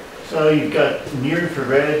 So you've got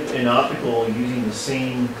near-infrared and optical using the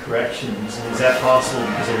same corrections, and is that possible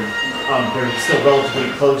because they're still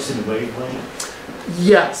relatively close in wavelength?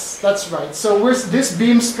 Yes, that's right. So this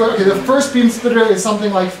beam splitter, okay, the first beam splitter is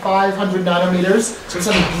something like 500 nanometers, so it's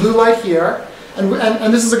sending blue light here,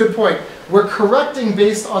 and this is a good point. We're correcting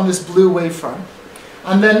based on this blue wavefront,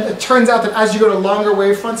 and then it turns out that as you go to longer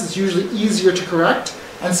wavefronts, it's usually easier to correct,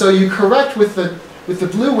 and so you correct with the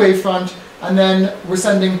blue wavefront, and then we're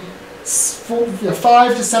sending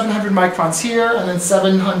 5 to 700 microns here, and then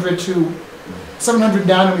 700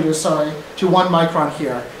 nanometers, sorry, to 1 micron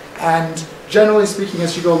here. And generally speaking,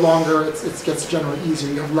 as you go longer, it gets generally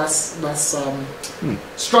easier. You have less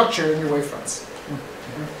structure in your wavefronts.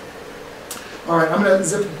 All right, I'm going to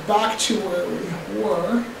zip back to where we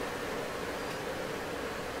were.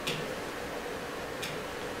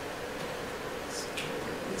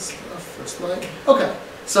 First light. Okay,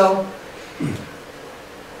 so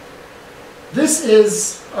this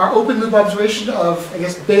is our open loop observation of, I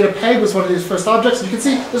guess, beta peg was one of these first objects. And you can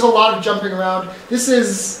see there's a lot of jumping around. This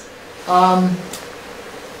is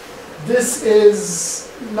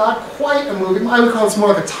not quite a moving. I would call this more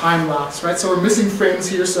like a time lapse, right? So we're missing frames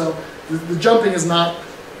here, so the jumping is not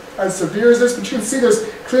as severe as this, but you can see there's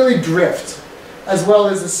clearly drift, as well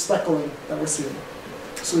as the speckling that we're seeing.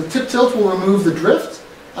 So the tip tilt will remove the drift,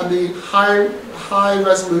 and the high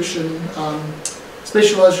resolution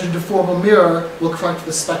spatial resolution deformable mirror will correct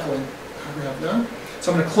the speckling we have there.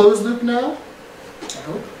 So I'm going to close loop now, I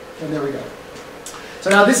hope, and there we go. So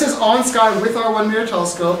now this is on sky with our 1 meter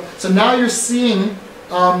telescope. So now you're seeing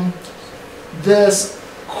this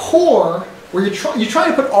core where you're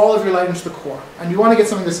trying to put all of your light into the core, and you want to get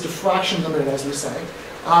something that's diffraction limited, as we say.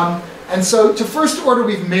 And so to first order,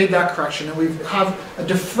 we've made that correction, and we have a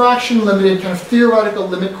diffraction limited kind of theoretical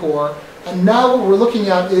limit core. And now what we're looking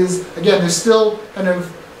at is, again, there's still kind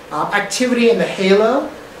of activity in the halo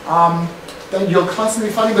that you'll constantly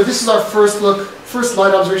be finding, but this is our first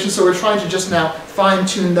light observation, so we're trying to just now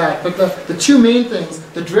fine-tune that. But the 2 main things,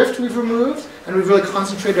 the drift we've removed, and we've really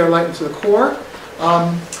concentrated our light into the core.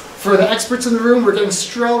 For the experts in the room, we're getting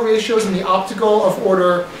Strel ratios in the optical of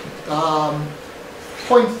order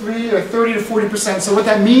 0.3 or 30 to 40%. So what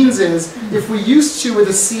that means is, if we used to with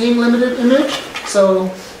a seeing limited image,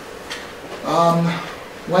 so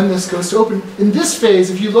when this goes to open, in this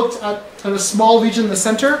phase, if you looked at kind of a small region in the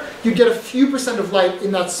center, you'd get a few % of light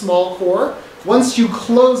in that small core. Once you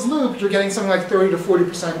close loop, you're getting something like 30 to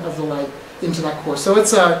 40% of the light into that core. So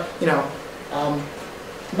it's a,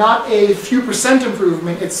 not a few %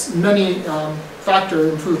 improvement, it's many factor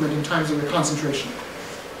improvement in terms of the concentration.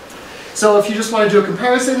 So if you just want to do a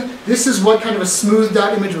comparison, this is what kind of a smoothed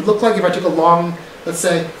out image would look like if I took a long let's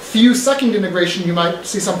say, few second integration, you might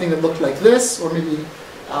see something that looked like this, or maybe,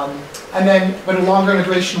 and then, but a longer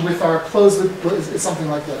integration with our closed loop is something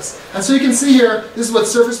like this. And so you can see here, this is what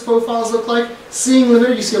surface profiles look like. Seeing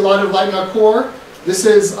limited, you see a lot of light in our core. This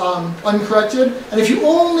is uncorrected. And if you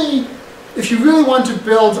really want to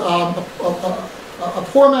build a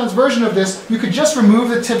poor man's version of this, you could just remove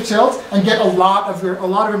the tip tilt and get a lot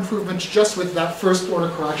of improvements just with that first order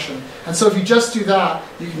correction. And so if you just do that,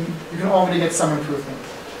 you can already get some improvement.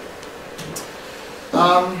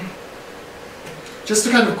 Just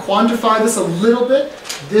to kind of quantify this a little bit,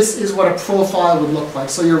 this is what a profile would look like.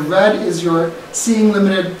 So your red is your seeing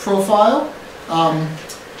limited profile,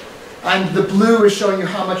 and the blue is showing you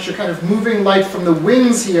how much you're kind of moving light from the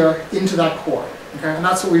wings here into that core. Okay, and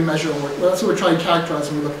that's what we measure. That's what we're trying to characterize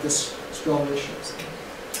when we look at this scale ratios.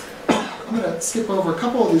 I'm going to skip over a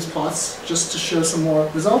couple of these plots just to show some more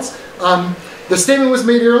results. The statement was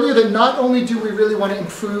made earlier that not only do we really want to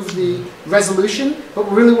improve the resolution, but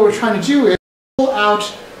really what we're trying to do is pull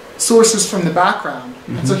out sources from the background.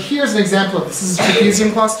 And so here's an example of this. This is a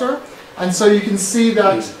trapezium cluster, and so you can see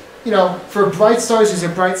that, you know, for bright stars, these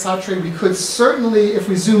are bright saturated. We could certainly, if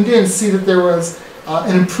we zoomed in, see that there was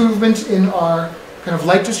an improvement in our kind of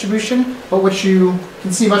light distribution. But what you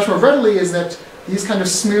can see much more readily is that these kind of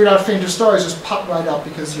smeared out fainter stars just pop right up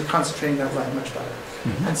because you're concentrating that light much better.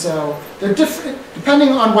 And so they're different, depending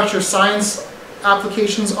on what your science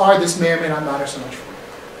applications are, this may or may not matter so much for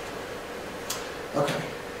you. Okay.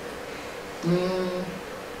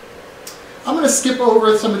 I'm going to skip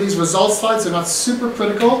over some of these results slides. They're not super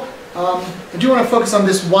critical. I do want to focus on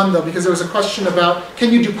this one, though, because there was a question about,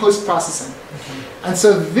 can you do post-processing? And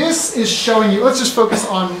so this is showing you, let's just focus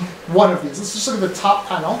on one of these. Let's just look at the top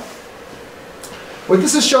panel. What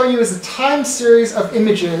this is showing you is a time series of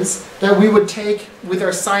images that we would take with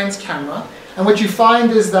our science camera. And what you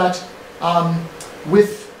find is that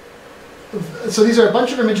so these are a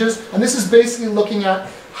bunch of images, and this is basically looking at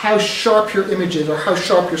how sharp your image is, or how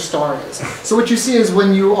sharp your star is. So what you see is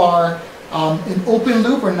when you are in open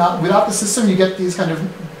loop, or not without the system, you get these kind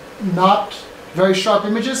of not very sharp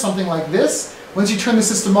images, something like this. Once you turn the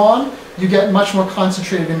system on, you get much more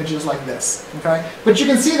concentrated images like this. Okay? But you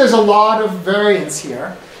can see there's a lot of variance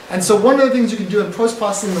here. And so one of the things you can do in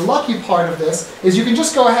post-processing, the lucky part of this, is you can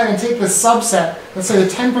just go ahead and take the subset, let's say the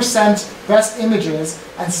 10% best images,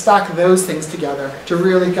 and stack those things together to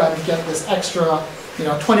really kind of get this extra,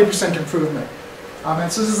 20% improvement. And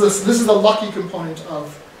so this is the lucky component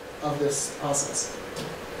of this process.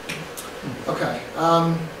 Okay.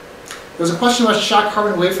 There's a question about shock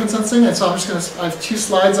carbon wavefront sensing, and so I have two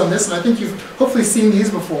slides on this, and I think you've hopefully seen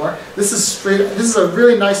these before. This is a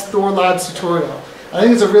really nice Thor Labs tutorial. I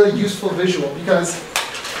think it's a really useful visual, because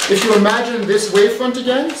if you imagine this wavefront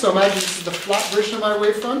again, so imagine this is the flat version of my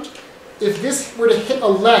wavefront. If this were to hit a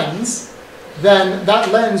lens, then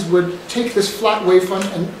that lens would take this flat wavefront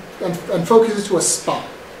and focus it to a spot,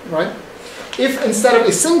 right? If instead of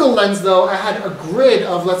a single lens, though, I had a grid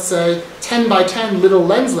of, let's say, 10 by 10 little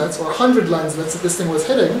lenslets, or 100 lenslets that this thing was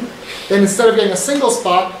hitting, then instead of getting a single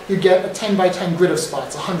spot, you'd get a 10 by 10 grid of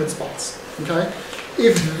spots, 100 spots, okay?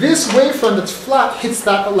 If this wavefront that's flat hits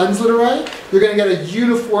that lenslet array, you're going to get a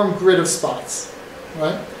uniform grid of spots,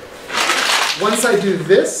 right? Once I do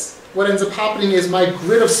this, what ends up happening is my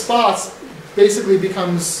grid of spots basically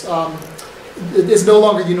becomes, is no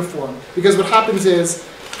longer uniform. Because what happens is,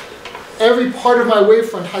 every part of my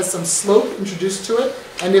wavefront has some slope introduced to it,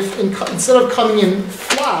 and if instead of coming in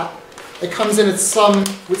flat, it comes in with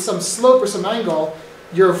some slope or some angle,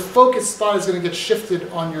 your focus spot is going to get shifted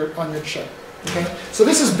on your chip. Okay? So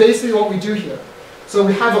this is basically what we do here. So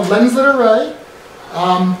we have a lenslet array.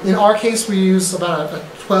 In our case, we use about a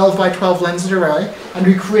 12 by 12 lenslet array, and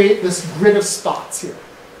we create this grid of spots here.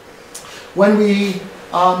 When we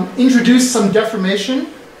introduce some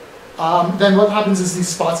deformation, then what happens is these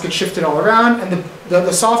spots get shifted all around, and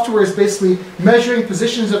the software is basically measuring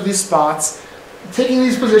positions of these spots, taking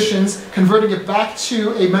these positions, converting it back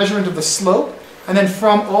to a measurement of the slope, and then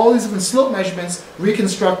from all these different slope measurements,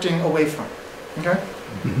 reconstructing a wavefront. Okay?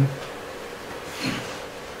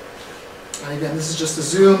 And again, this is just a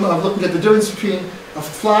zoom of looking at the difference between a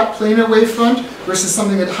flat planar wavefront versus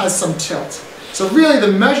something that has some tilt. So really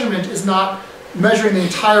the measurement is not measuring the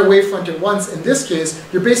entire wavefront at once. In this case,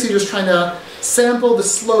 you're basically just trying to sample the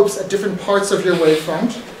slopes at different parts of your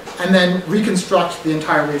wavefront and then reconstruct the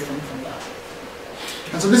entire wavefront from that.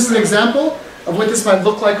 And so this is an example of what this might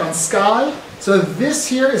look like on sky. So this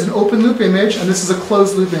here is an open loop image, and this is a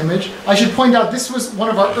closed loop image. I should point out this was one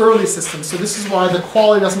of our early systems, so this is why the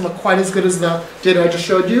quality doesn't look quite as good as the data I just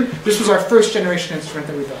showed you. This was our first generation instrument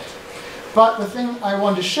that we built. But the thing I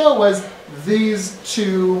wanted to show was these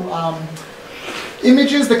two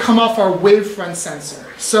images that come off our wavefront sensor.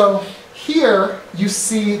 So here you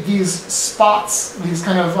see these spots, these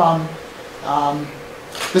kind of,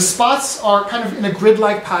 the spots are kind of in a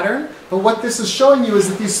grid-like pattern, but what this is showing you is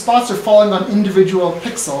that these spots are falling on individual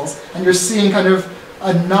pixels, and you're seeing kind of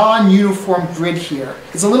a non-uniform grid here.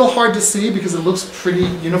 It's a little hard to see because it looks pretty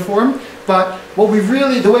uniform, but what we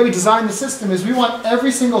really, the way we design the system is we want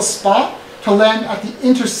every single spot to land at the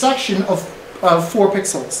intersection of 4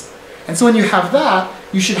 pixels. And so when you have that,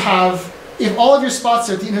 you should have, if all of your spots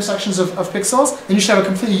are at the intersections of pixels, then you should have a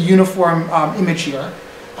completely uniform image here.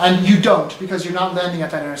 And you don't, because you're not landing at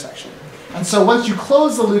that intersection. And so once you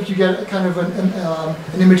close the loop, you get kind of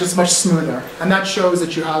an image that's much smoother. And that shows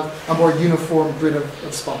that you have a more uniform grid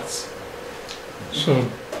of spots. So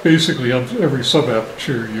basically, on every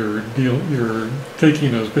subaperture you're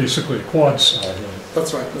taking is basically a quad style.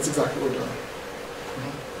 That's right. That's exactly what we're doing.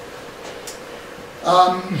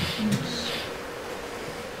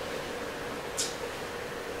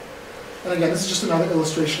 And again, this is just another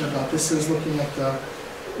illustration of that. This is looking at the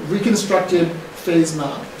reconstructed phase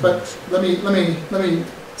map. But let me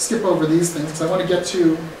skip over these things because I want to get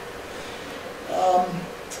to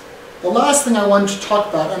the last thing I wanted to talk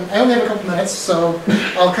about. And I only have a couple minutes, so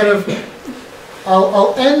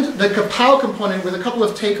I'll end the Kapow component with a couple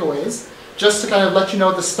of takeaways, just to kind of let you know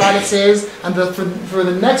what the status is. And for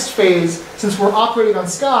the next phase, since we're operating on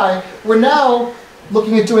Sky, we're now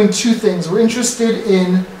looking at doing 2 things. We're interested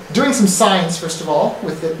in doing some science, first of all,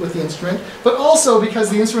 with the instrument, but also because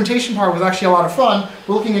the instrumentation part was actually a lot of fun,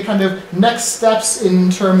 we're looking at kind of next steps in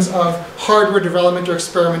terms of hardware development or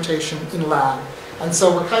experimentation in lab. And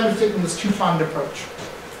so we're kind of taking this 2-pronged approach.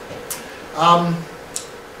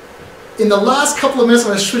 In the last couple of minutes, I'm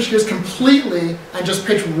going to switch gears completely and just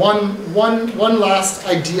pitch one last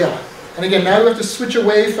idea. And again, now we have to switch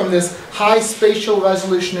away from this high spatial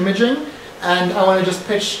resolution imaging. And I want to just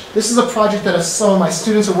pitch, this is a project that some of my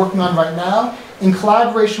students are working on right now in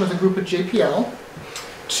collaboration with a group at JPL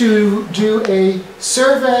to do a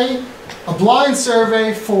survey, a blind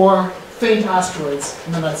survey for faint asteroids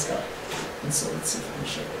in the night sky. And so let's see if I can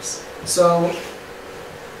show this. So,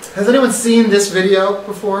 has anyone seen this video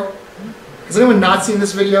before? Has anyone not seen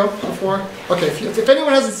this video before? Okay, if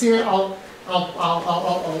anyone hasn't seen it, I'll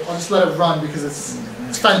just let it run because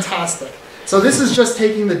it's fantastic. So this is just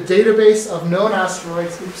taking the database of known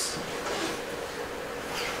asteroids. Oops.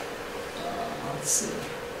 Let's see.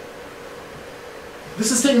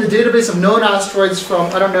 This is taking the database of known asteroids from,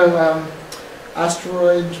 I don't know,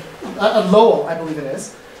 asteroid Lowell, I believe it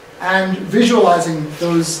is, and visualizing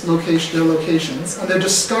those their locations and their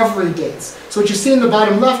discovery dates. So what you see in the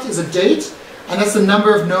bottom left is a date, and that's the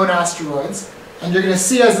number of known asteroids. And you're going to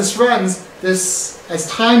see as this runs, as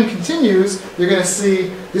time continues, you're going to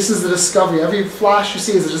see this is the discovery. Every flash you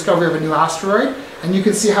see is the discovery of a new asteroid. And you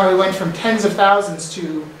can see how we went from tens of thousands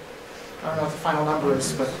to, I don't know what the final number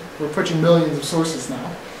is, but we're approaching millions of sources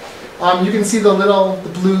now. You can see the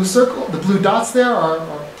blue circle, the blue dots there are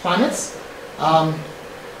planets.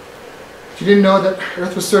 If you didn't know that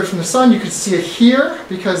Earth was searched from the sun, you could see it here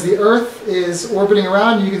because the Earth is orbiting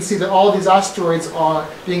around. You can see that all these asteroids are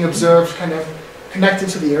being observed kind of connected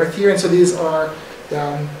to the Earth here. And so these are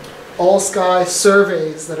all-sky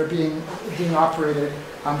surveys that are being operated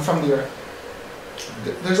from the Earth.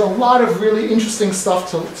 There's a lot of really interesting stuff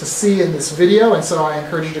to see in this video, and so I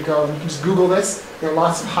encourage you to go and you can just Google this. There are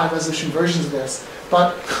lots of high-resolution versions of this.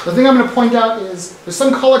 But the thing I'm going to point out is there's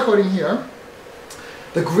some color coding here.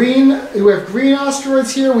 We have green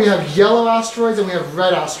asteroids here, we have yellow asteroids, and we have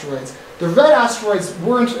red asteroids. The red asteroids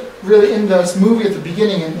weren't really in this movie at the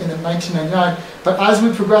beginning in 1999, but as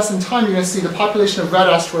we progress in time, you're going to see the population of red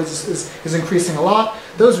asteroids is increasing a lot.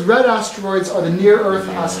 Those red asteroids are the near-Earth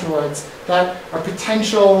asteroids that are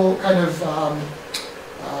potential kind of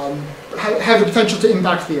have the potential to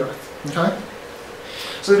impact the Earth. Okay.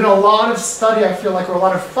 So there's been a lot of study, I feel like, or a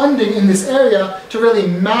lot of funding in this area to really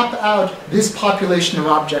map out this population of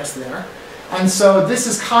objects there. And so this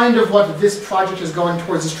is kind of what this project is going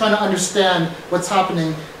towards, is trying to understand what's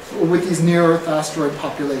happening with these near-Earth asteroid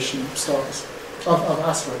population stars, of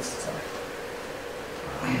asteroids.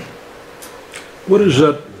 Sorry. What is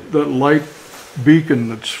that light beacon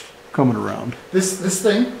that's coming around? This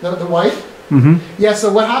thing, the white? Mm-hmm. Yeah,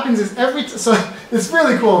 so what happens is so it's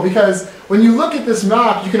really cool because when you look at this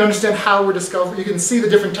map, you can understand how we're discovering, you can see the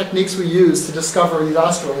different techniques we use to discover these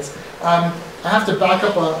asteroids. I have to back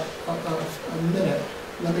up a minute.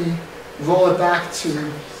 Let me roll it back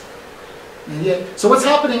to 98. So what's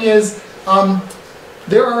happening is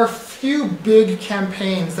there are few big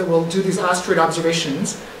campaigns that will do these asteroid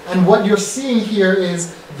observations, and what you're seeing here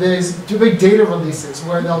is there's big data releases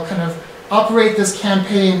where they'll kind of operate this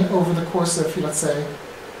campaign over the course of, let's say,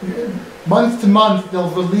 month to month. They'll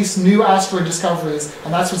release new asteroid discoveries,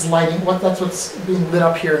 and that's what's being lit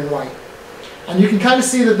up here in white. And you can kind of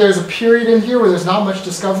see that there's a period in here where there's not much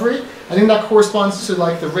discovery. I think that corresponds to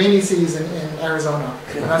like the rainy season in Arizona,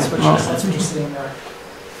 and that's what you're seeing there.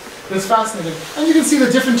 But it's fascinating, and you can see the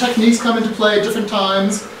different techniques come into play at different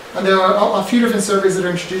times. And there are a few different surveys that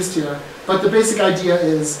are introduced here. But the basic idea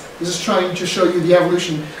is just trying to show you the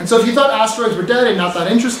evolution. And so if you thought asteroids were dead and not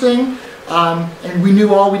that interesting, and we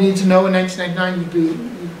knew all we needed to know in 1999,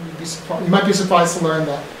 you might be surprised to learn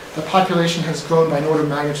that the population has grown by an order of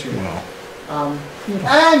magnitude. Wow.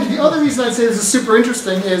 And the other reason I'd say this is super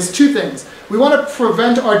interesting is two things. We want to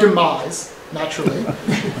prevent our demise, naturally.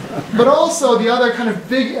 But also the other kind of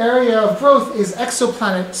big area of growth is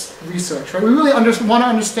exoplanet research. Right? We really want to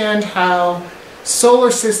understand how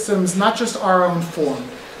solar systems, not just our own, form.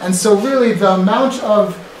 And so really the amount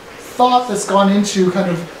of thought that's gone into kind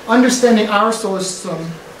of understanding our solar system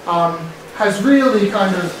has really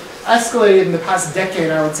kind of escalated in the past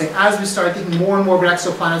decade, I would say, as we started thinking more and more about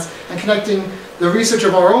exoplanets and connecting the research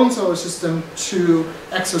of our own solar system to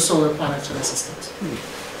exosolar planetary systems.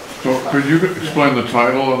 So could you explain the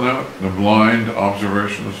title on that, the blind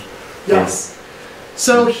observations? Yes.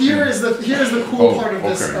 So here's the cool part of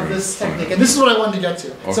this technique, and this is what I wanted to get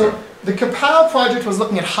to. Okay. So the Kapow project was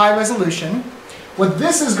looking at high resolution. What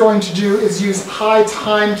this is going to do is use high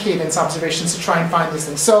time cadence observations to try and find these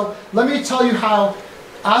things. So let me tell you how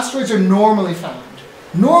asteroids are normally found.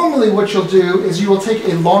 Normally what you'll do is you will take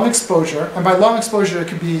a long exposure, and by long exposure it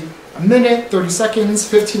could be a minute, 30 seconds,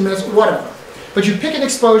 15 minutes, whatever. But you pick an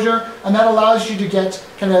exposure, and that allows you to get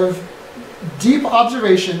kind of deep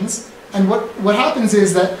observations. And what happens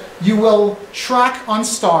is that you will track on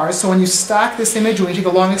stars. So when you stack this image, when you take a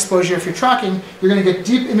long exposure, if you're tracking, you're going to get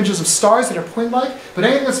deep images of stars that are point-like, but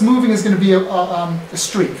anything that's moving is going to be a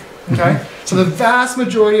streak. Okay? So the vast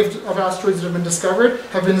majority of asteroids that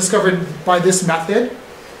have been discovered by this method.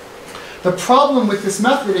 The problem with this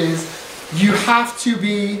method is you have to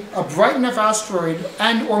be a bright enough asteroid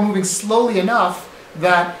and or moving slowly enough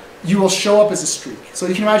that you will show up as a streak. So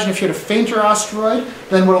you can imagine if you had a fainter asteroid,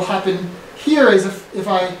 then what will happen here is if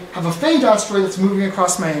I have a faint asteroid that's moving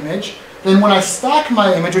across my image, then when I stack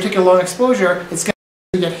my image or take a long exposure, it's going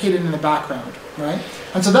to get hidden in the background, right?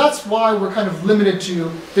 And so that's why we're kind of limited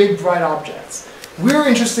to big bright objects. We're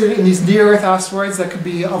interested in these near-Earth asteroids that could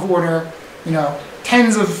be of order,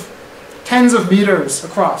 tens of meters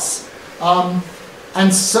across. And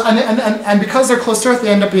because they're close to Earth, they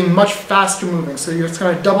end up being much faster moving. So it's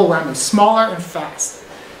kind of double whammy, smaller and fast.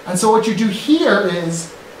 And so what you do here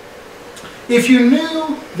is, if you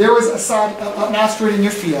knew there was an asteroid in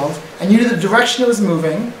your field, and you knew the direction it was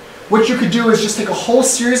moving, what you could do is just take a whole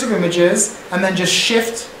series of images, and then just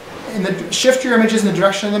shift your images in the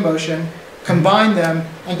direction of the motion, combine them,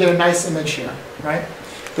 and get a nice image here, right?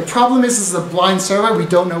 The problem is, this is a blind survey. We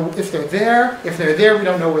don't know if they're there. If they're there, we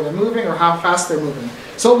don't know where they're moving or how fast they're moving.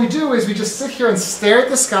 So what we do is we just sit here and stare at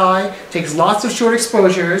the sky, takes lots of short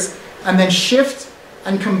exposures, and then shift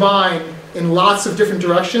and combine in lots of different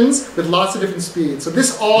directions with lots of different speeds. So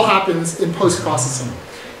this all happens in post-processing.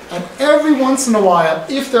 And every once in a while,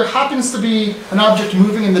 if there happens to be an object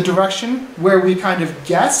moving in the direction where we kind of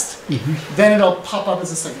guessed, then it'll pop up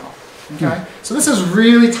as a signal. Okay? So this is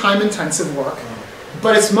really time-intensive work.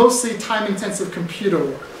 But it's mostly time-intensive computer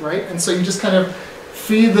work, right? And so you just kind of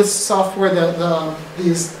feed the software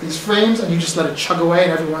these frames, and you just let it chug away,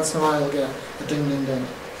 and every once in a while you'll get a ding, ding, ding.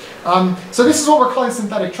 So this is what we're calling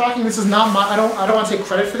synthetic tracking. This is not I don't want to take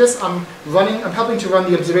credit for this. I'm helping to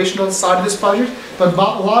run the observational side of this project, but a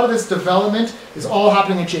lot of this development is all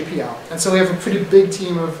happening at JPL. And so we have a pretty big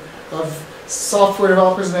team of software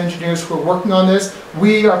developers and engineers who are working on this.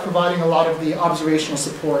 We are providing a lot of the observational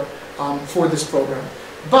support for this program.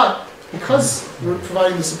 But because we're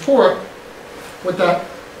providing the support, what that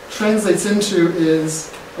translates into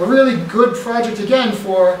is a really good project, again,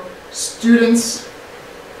 for students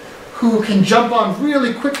who can jump on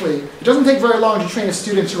really quickly. It doesn't take very long to train a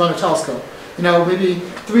student to run a telescope. Maybe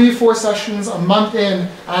 3-4 sessions a month in,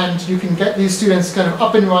 and you can get these students kind of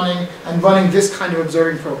up and running this kind of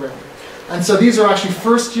observing program. And so these are actually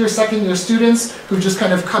first-year, second-year students who just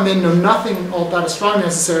kind of come in, know nothing about astronomy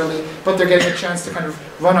necessarily, but they're getting a chance to kind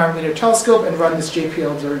of run our radio telescope and run this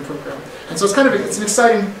JPL observing program. And so it's an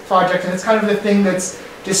exciting project, and it's kind of the thing that's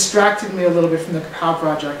distracted me a little bit from the Kapow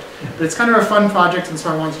project. But it's kind of a fun project, and so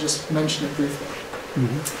I wanted to just mention it briefly.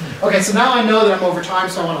 Okay, so now I know that I'm over time,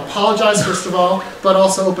 so I want to apologize first of all, but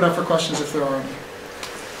also open up for questions if there are any.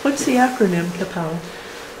 What's the acronym, Kapow?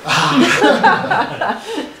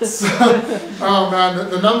 So, oh man,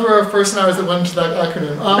 the number of person hours that went into that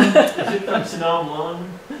acronym. Is it from Sonoma Lawn?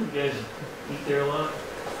 You guys eat there a lot?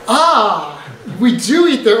 We do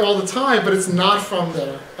eat there all the time, but it's not from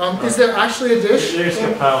there. Is there actually a dish? There's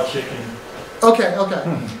Kapow chicken. Okay.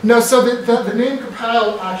 No, so the name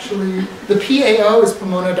Kapow actually, the PAO is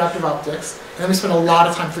Pomona Adaptive Optics, and then we spent a lot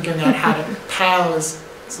of time figuring out how to, PAO is,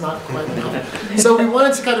 it's not quite enough. So we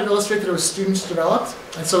wanted to kind of illustrate that it was students developed,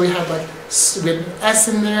 and so we had like, we had an S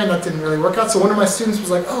in there, and that didn't really work out. So one of my students was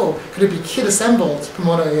like, oh, could it be kid assembled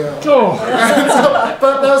Pomona AO? Oh,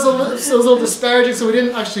 But that was a little disparaging, so we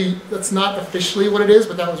didn't actually, that's not officially what it is,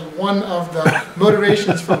 but that was one of the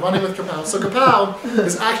motivations for running with Kapow. So Kapow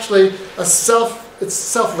is actually it's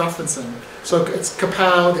self-referencing. So it's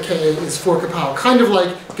Kapow, the K is for Kapow. Kind of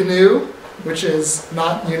like GNU, which is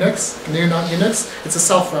not Unix, GNU not Unix. It's a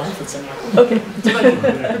self-referencing. Okay.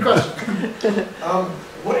 Good question.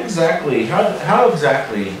 What exactly, how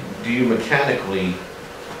exactly do you mechanically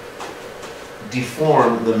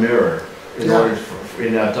deform the mirror in order for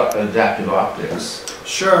in adaptive optics?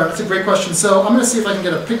 Sure, that's a great question. So I'm going to see if I can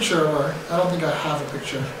get a picture, or I don't think I have a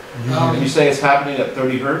picture. You say it's happening at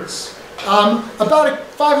 30 hertz? About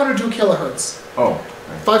 500 to a kilohertz. Oh.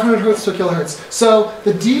 500 hertz to a kilohertz. So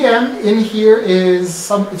the DM in here is,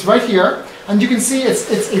 it's right here, and you can see it's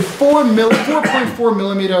a 4.4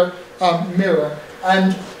 millimeter mirror.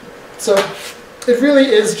 And so it really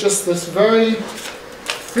is just this very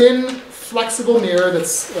thin, flexible mirror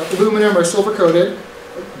that's aluminum or silver coated,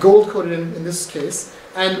 gold coated in this case.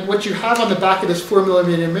 And what you have on the back of this 4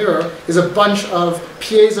 millimeter mirror is a bunch of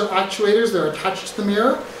piezo actuators that are attached to the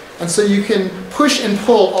mirror. And so you can push and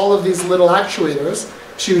pull all of these little actuators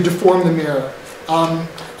to deform the mirror.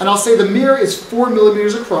 And I'll say the mirror is 4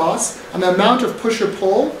 millimeters across, and the amount of push or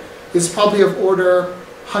pull is probably of order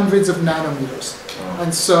hundreds of nanometers.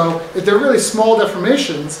 And so they're really small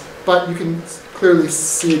deformations, but you can clearly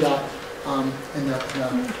see that in the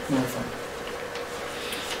microphone.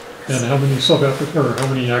 and how many how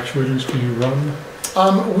many actuators do you run?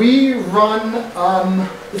 We run,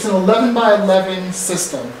 it's an 11 by 11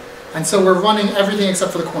 system. And so we're running everything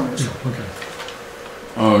except for the corners. Okay.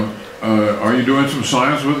 Are you doing some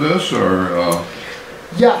science with this, or?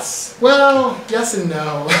 Yes. Well, yes and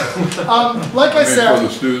no. Like I said, for the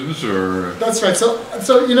students, or? That's right.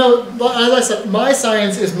 So you know, as I said, my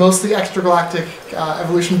science is mostly extragalactic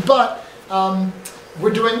evolution, but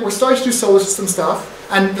we're starting to do solar system stuff.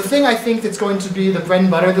 And the thing I think that's going to be the bread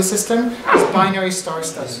and butter of the system is binary star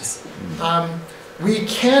studies. We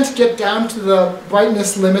can't get down to the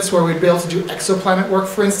brightness limits where we'd be able to do exoplanet work,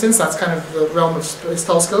 for instance. That's kind of the realm of space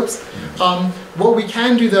telescopes. What we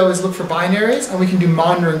can do, though, is look for binaries, and we can do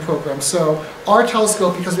monitoring programs. So our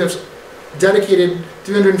telescope, because we have dedicated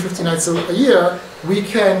 350 nights a year, we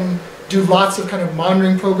can do lots of kind of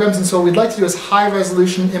monitoring programs. And so what we'd like to do is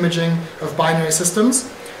high-resolution imaging of binary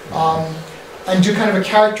systems, and do kind of a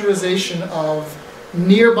characterization of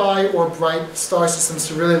nearby or bright star systems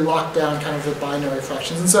to really lock down kind of the binary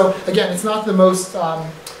fractions. And so again, it's not the most,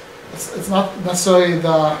 it's not necessarily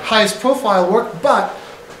the highest profile work, but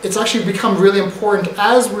it's actually become really important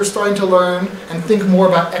as we're starting to learn and think more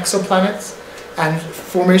about exoplanets and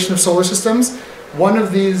formation of solar systems. One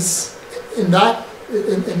of these, in that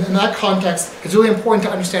context, it's really important to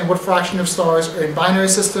understand what fraction of stars are in binary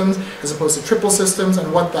systems as opposed to triple systems,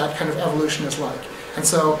 and what that kind of evolution is like. And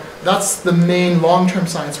so that's the main long-term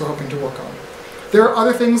science we're hoping to work on. There are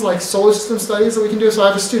other things like solar system studies that we can do. So I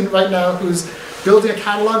have a student right now who's building a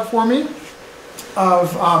catalog for me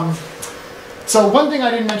of, so one thing I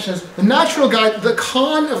didn't mention is the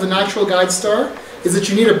con of the natural guide star is that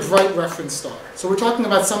you need a bright reference star. So we're talking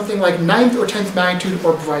about something like 9th or 10th magnitude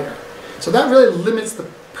or brighter. So that really limits the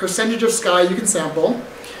percentage of sky you can sample.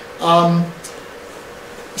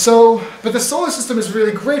 But the solar system is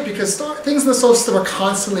really great because things in the solar system are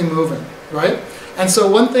constantly moving, right? And so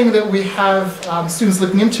one thing that we have students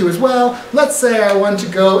looking into is, well, let's say I want to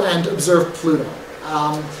go and observe Pluto,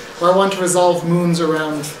 or I want to resolve moons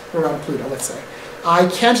around Pluto, let's say. I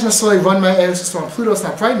can't necessarily run my AO system on Pluto, it's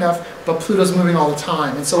not bright enough, but Pluto's moving all the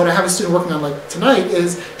time. And so what I have a student working on like tonight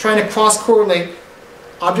is trying to cross-correlate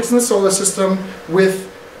objects in the solar system with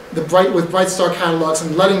bright star catalogs,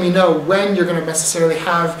 and letting me know when you're going to necessarily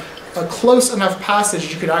have a close enough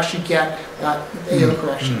passage you could actually get that AO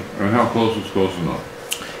correction. And how close is close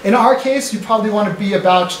enough? In our case, you probably want to be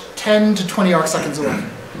about 10 to 20 arc seconds away.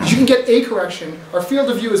 You can get a correction. Our field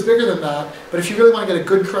of view is bigger than that, but if you really want to get a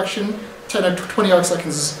good correction, 10 or 20 arc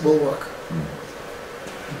seconds will work.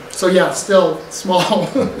 So yeah, still small.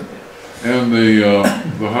 And the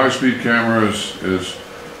high-speed camera is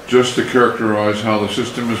just to characterize how the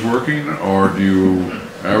system is working, or do you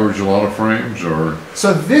average a lot of frames, or?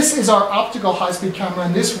 So this is our optical high-speed camera,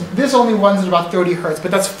 and this only runs at about 30 hertz,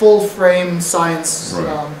 but that's full frame science,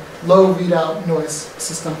 Right. low readout noise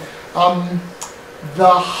system. The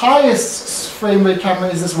highest frame rate camera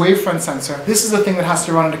is this wavefront sensor. This is the thing that has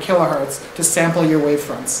to run at a kilohertz to sample your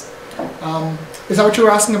wavefronts. Is that what you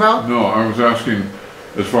were asking about? No, I was asking,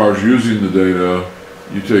 as far as using the data,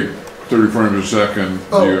 you take 30 frames a second,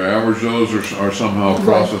 do you average those or somehow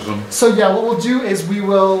process them? So yeah, what we'll do is we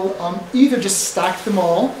will either just stack them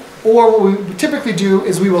all, or what we typically do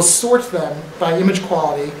is we will sort them by image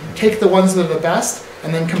quality, take the ones that are the best,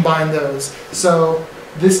 and then combine those. So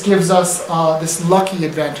this gives us this lucky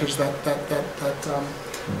advantage that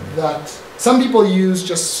some people use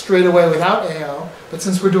just straight away without AO, but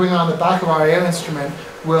since we're doing it on the back of our AO instrument,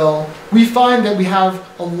 we find that we have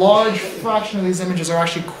a large fraction of these images are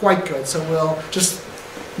actually quite good. So we'll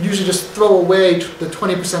usually just throw away the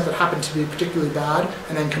 20% that happen to be particularly bad,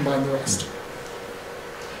 and then combine the rest.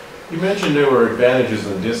 You mentioned there were advantages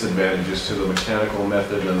and disadvantages to the mechanical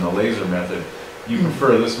method and the laser method. You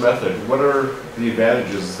prefer this method. What are the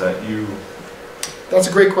advantages that you... That's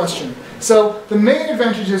a great question. So the main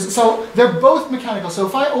advantages, so they're both mechanical. So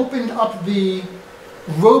if I opened up the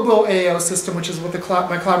Robo-AO system, which is what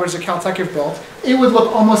my collaborators at Caltech have built, it would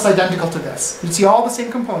look almost identical to this. You'd see all the same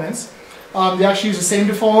components. They actually use the same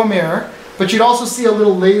deformer mirror, but you'd also see a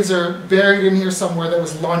little laser buried in here somewhere that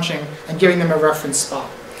was launching and giving them a reference spot.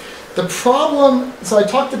 The problem, so I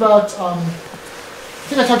talked about, I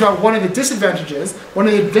think I talked about one of the disadvantages. One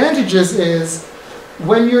of the advantages is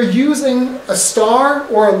when you're using a star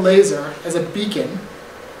or a laser as a beacon,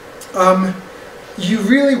 you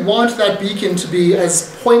really want that beacon to be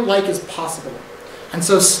as point-like as possible. And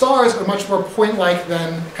so stars are much more point-like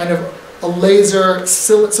than kind of a laser,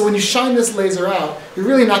 so when you shine this laser out, you're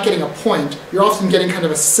really not getting a point. You're often getting kind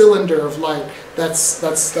of a cylinder of light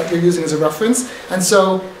that you're using as a reference. And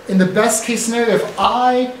so in the best case scenario, if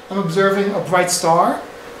I am observing a bright star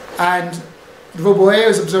and the RoboAO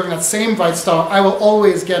is observing that same bright star, I will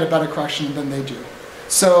always get a better correction than they do.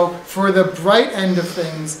 So for the bright end of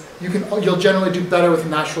things, you'll generally do better with a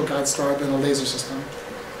natural guide star than a laser system.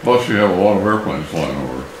 Plus you have a lot of airplanes flying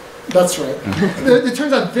over. That's right. It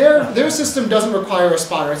turns out their system doesn't require a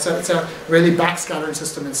spotter. It's a really backscattering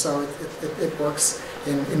system, and so it works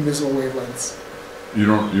in visual wavelengths. You're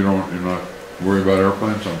not worried about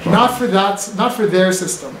airplanes? I'm sorry. Not for their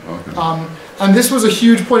system. Okay. And this was a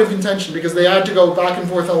huge point of contention because they had to go back and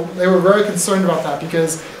forth. They were very concerned about that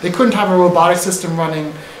because they couldn't have a robotic system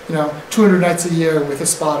running, 200 nights a year with a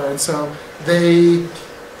spotter, and so they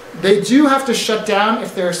do have to shut down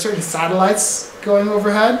if there are certain satellites going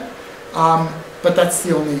overhead. But that's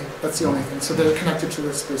the only thing. So they're connected to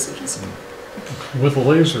the space agency. With a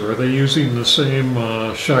laser, are they using the same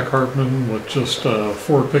Shack Hartman with just a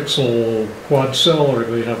 4-pixel quad cell, or are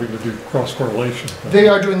they having to do cross correlation? They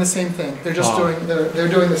are doing the same thing. They're just they're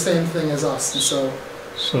doing the same thing as us, and so.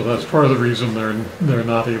 So that's part of the reason they're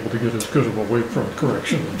not able to get as good of a wavefront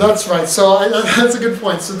correction. That's right. So that's a good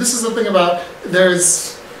point. So this is the thing about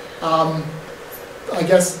there's, I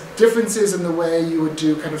guess, differences in the way you would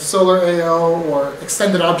do kind of solar AO or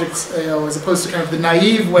extended objects AO as opposed to kind of the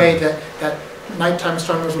naive way that nighttime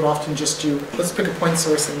astronomers would often just do, let's pick a point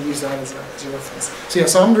source and use that as a reference. So yeah,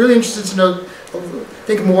 so I'm really interested to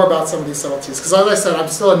think more about some of these subtleties, because as I said, I'm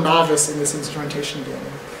still a novice in this instrumentation game.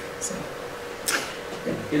 So.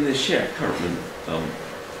 In the Shack Hartman,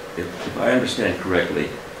 if I understand correctly,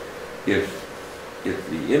 if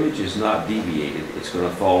the image is not deviated, it's going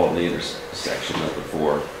to fall on the intersection of the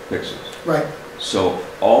 4 pixels. Right. So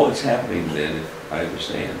all that's happening then, if I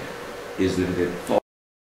understand, is that if it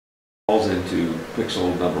falls into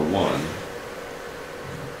pixel number 1,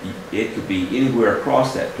 it could be anywhere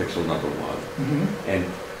across that pixel number 1. And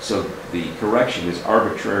so the correction is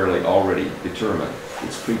arbitrarily already determined.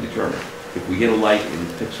 It's predetermined. If we get a light in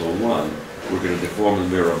pixel 1, we're going to deform the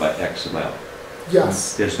mirror by X amount.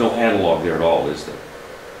 Yes. There's no analog there at all, is there?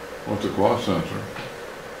 What's a quad sensor?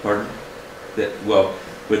 Pardon?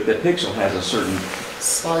 But the pixel has a certain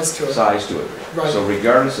size to it. Right. So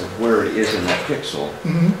regardless of where it is in that pixel,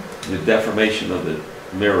 the deformation of the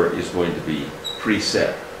mirror is going to be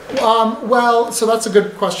preset. Well, so that's a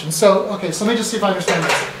good question. So, okay, so let me just see if I understand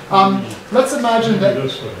this. Let's imagine that...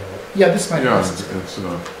 Yeah, this might be it's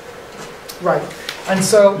right. And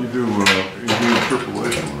so... You do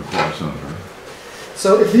interpolation with a quad sensor.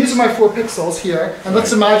 So if these are my 4 pixels here, and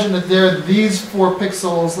let's imagine that there are these 4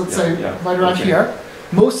 pixels, let's say right around here.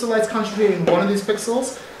 Most of the light's concentrated in one of these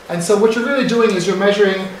pixels, And so what you're really doing is you're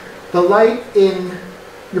measuring the light in,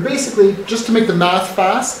 you're basically, just to make the math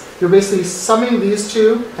fast, you're basically summing these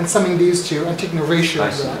two and summing these two and taking a ratio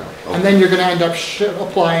of that. Okay. And then you're going to end up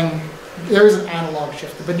applying, there is an analog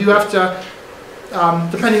shift, but you have to,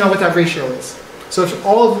 depending on what that ratio is. So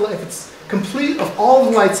if it's complete of all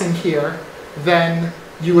the lights in here, then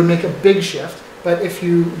you would make a big shift. But if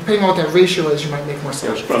you, depending on what that ratio is, you might make more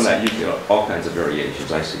subtle shifts. From that, you get all kinds of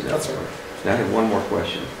variations. I see that. That's right. Now I have one more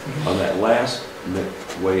question. On that last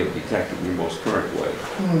way of detecting, your most current way,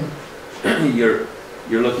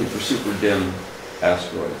 you're looking for super dim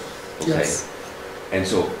asteroids. Okay? Yes. And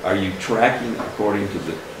so, are you tracking according to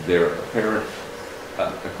their apparent,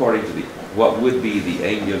 according to what would be the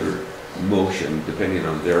angular motion, depending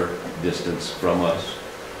on their distance from us,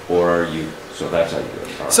 or are you? So that's how you do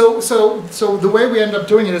it. Right. So the way we end up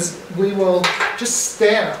doing it is we will just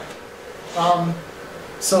stare.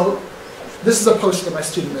 So this is a poster that my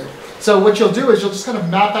student made. So what you'll do is you'll just kind of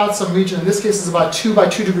map out some region. In this case, it's about 2 by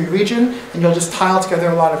 2 degree region, and you'll just tile together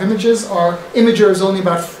a lot of images. Our imager is only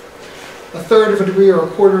about 1/3 of a degree or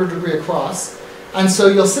 1/4 of a degree across. And so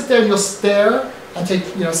you'll sit there and you'll stare and take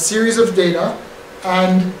a series of data.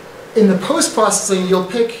 And in the post-processing, you'll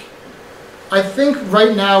pick, I think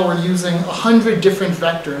right now we're using 100 different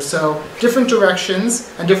vectors, so different directions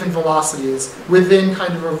and different velocities within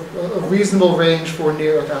kind of a reasonable range for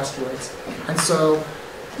near-Earth asteroids. And so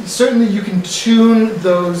certainly you can tune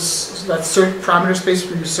that search parameter space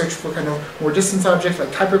where you search for kind of more distant objects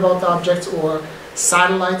like Kuiper belt objects or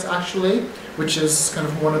satellites actually, which is kind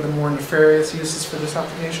of one of the more nefarious uses for this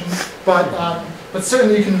application. But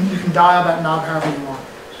certainly you can dial that knob however you want.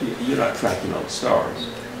 So you're not tracking all the stars.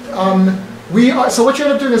 So what you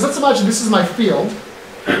end up doing is, let's imagine this is my field.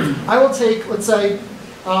 I will take, let's say,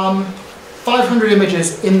 500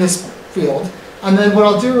 images in this field. And then what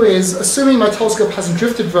I'll do is, assuming my telescope hasn't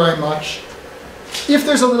drifted very much, if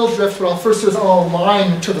there's a little drift, what I'll first do is I'll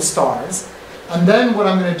align to the stars. And then what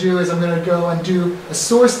I'm going to do is I'm going to go and do a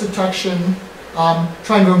source detection,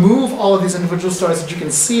 try and remove all of these individual stars that you can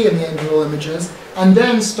see in the individual images, and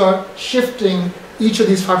then start shifting each of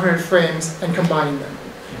these 500 frames and combining them.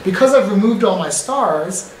 Because I've removed all my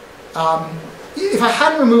stars, if I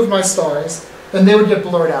hadn't removed my stars, then they would get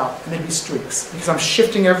blurred out and they'd be streaks, because I'm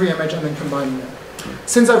shifting every image and then combining them.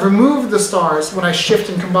 Since I've removed the stars, when I shift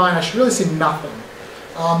and combine, I should really see nothing.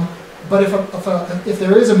 But if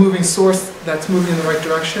there is a moving source that's moving in the right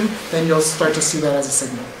direction, then you'll start to see that as a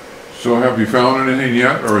signal. So have you found anything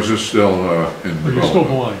yet, or is this still in Are you still development?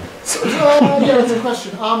 blind? Yeah, that's a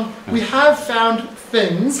question. We have found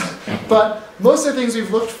things, but most of the things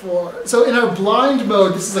we've looked for, so in our blind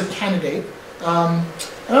mode, this is a candidate. I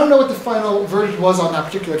don't know what the final verdict was on that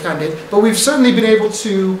particular candidate, but we've certainly been able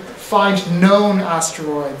to find known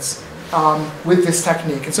asteroids with this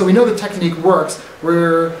technique. And so we know the technique works.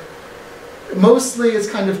 Mostly it's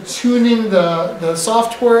kind of tuning the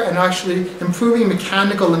software and actually improving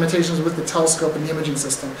mechanical limitations with the telescope and the imaging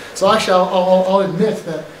system. So actually I'll admit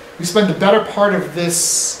that we spent the better part of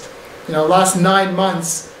this last 9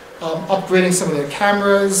 months upgrading some of the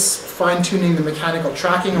cameras, fine-tuning the mechanical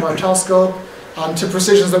tracking of our telescope to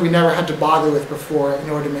precisions that we never had to bother with before in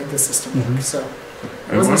order to make this system work. So,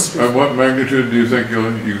 And what magnitude do you think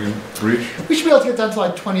you can reach? we should be able to get down to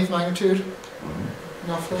like 20th magnitude,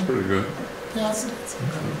 roughly. That's pretty good. Yeah, it's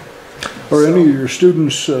Are any of your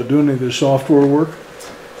students doing any of the software work?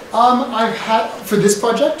 I've had, for this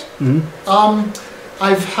project,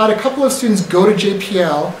 I've had a couple of students go to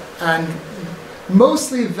JPL, and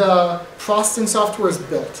mostly the processing software is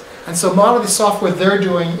built. And so a lot of the software they're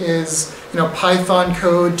doing is Python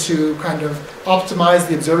code to kind of optimize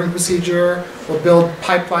the observing procedure or build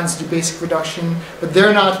pipelines to do basic reduction, but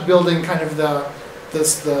they're not building kind of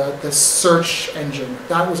the search engine.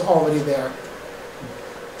 That was already there.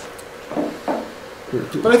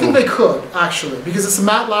 But I think they could, actually, because it's a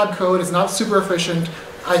MATLAB code, it's not super efficient.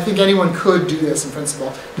 I think anyone could do this in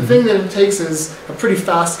principle. The thing that it takes is a pretty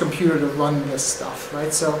fast computer to run this stuff,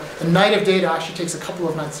 right? So a night of data actually takes a couple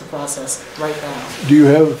of nights to process right now. Do you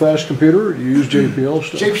have a fast computer, or do you use JPL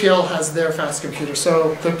stuff? JPL has their fast computer.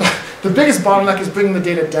 So the biggest bottleneck is bringing the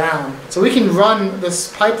data down. So we can run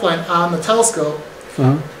this pipeline on the telescope.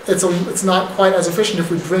 It's not quite as efficient. If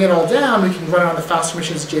we bring it all down, we can run it on the faster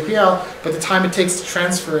machines at JPL, but the time it takes to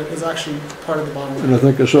transfer it is actually part of the bottleneck. And I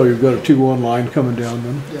think I saw you've got a T1 line coming down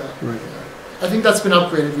then. Yeah. Right. Yeah. I think that's been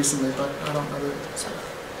upgraded recently, but I don't know the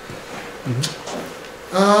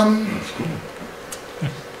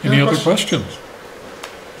Any other questions?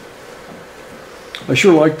 I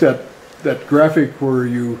sure like that graphic where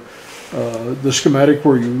you, the schematic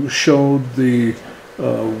where you showed the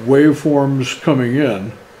waveforms coming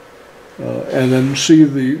in and then see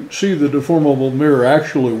the deformable mirror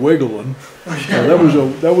actually wiggling.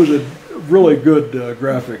 That was a really good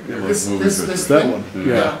graphic. This That thing? one,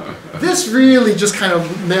 yeah. This really just kind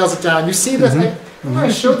of nails it down. You see this? I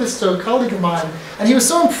showed this to a colleague of mine, and he was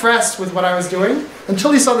so impressed with what I was doing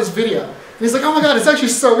until he saw this video. And he's like, "Oh my God, it's actually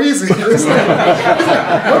so easy." He's like,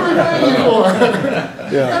 "What are we paying you for?"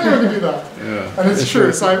 Anyone can do that. Yeah. And it's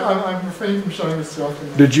true. So I'm refraining from showing this too often.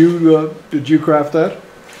 Did you craft that?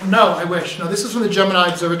 No, I wish. No, this is from the Gemini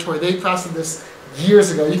Observatory. They crafted this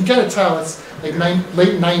years ago. You can kind of tell it's like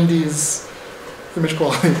late 90s image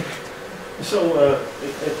quality. So,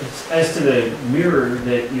 as to the mirror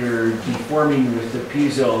that you're deforming with the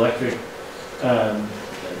piezoelectric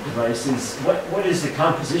devices, what is the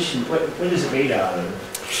composition? What is it made out of?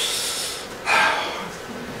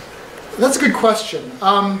 That's a good question.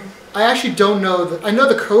 I actually don't know. I know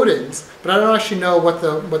the coatings, but I don't actually know what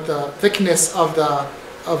the thickness of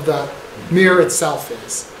the mirror itself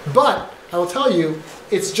is. But I will tell you,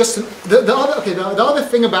 it's just the other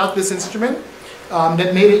thing about this instrument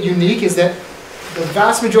that made it unique is that the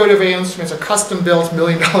vast majority of AI instruments are custom-built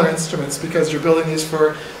million-dollar instruments because you're building these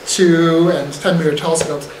for 2 and 10-meter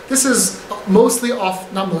telescopes. This is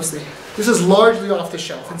this is largely off the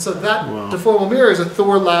shelf. And so that deformable mirror is a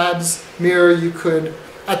Thor Labs mirror. You could,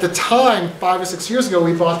 at the time, 5 or 6 years ago,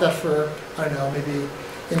 we bought that for, I don't know, maybe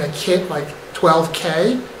in a kit like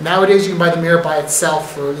 $12K. Nowadays, you can buy the mirror by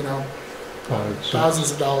itself for,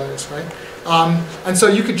 thousands of dollars, right? And so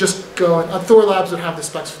you could just go, and Thor Labs would have the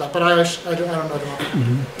specs for that, but I don't know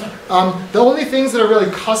them. The only things that are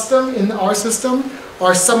really custom in our system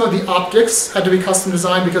are some of the optics had to be custom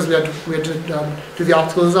designed because we had to do the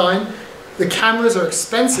optical design. The cameras are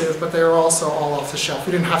expensive, but they are also all off the shelf.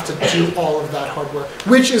 We didn't have to do all of that hardware,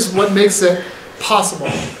 which is what makes it possible.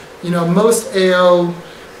 Most AO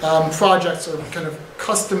projects are kind of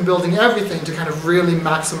custom building everything to kind of really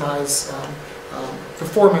maximize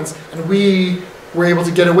performance, and we were able to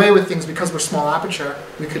get away with things because we're small aperture.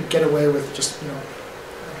 We could get away with just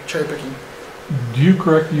cherry picking. Do you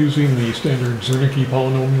correct using the standard Zernike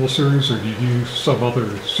polynomial series, or do you use some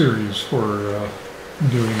other series for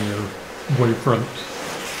doing your wavefront?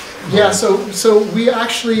 Yeah, so we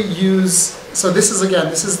actually use. So this is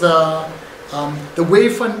the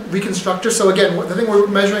wavefront reconstructor. So again, the thing we're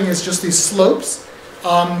measuring is just these slopes,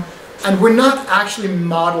 and we're not actually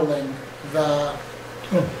modeling the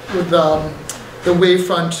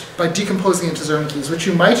wavefront by decomposing into Zernikes, which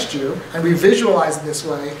you might do, and we visualize it this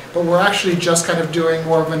way, but we're actually just kind of doing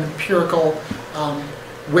more of an empirical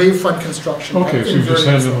wavefront construction. Okay, so you just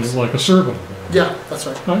hand them like a servo. Yeah, that's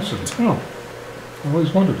right. I see. Oh, I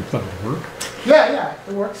always wondered if that would work. Yeah,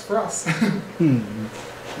 it works for us.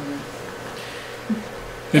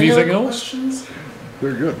 Anything else? Questions?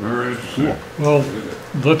 Very good. Very interesting. Well,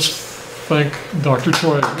 let's thank Dr.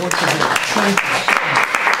 Choi once again. Thank you.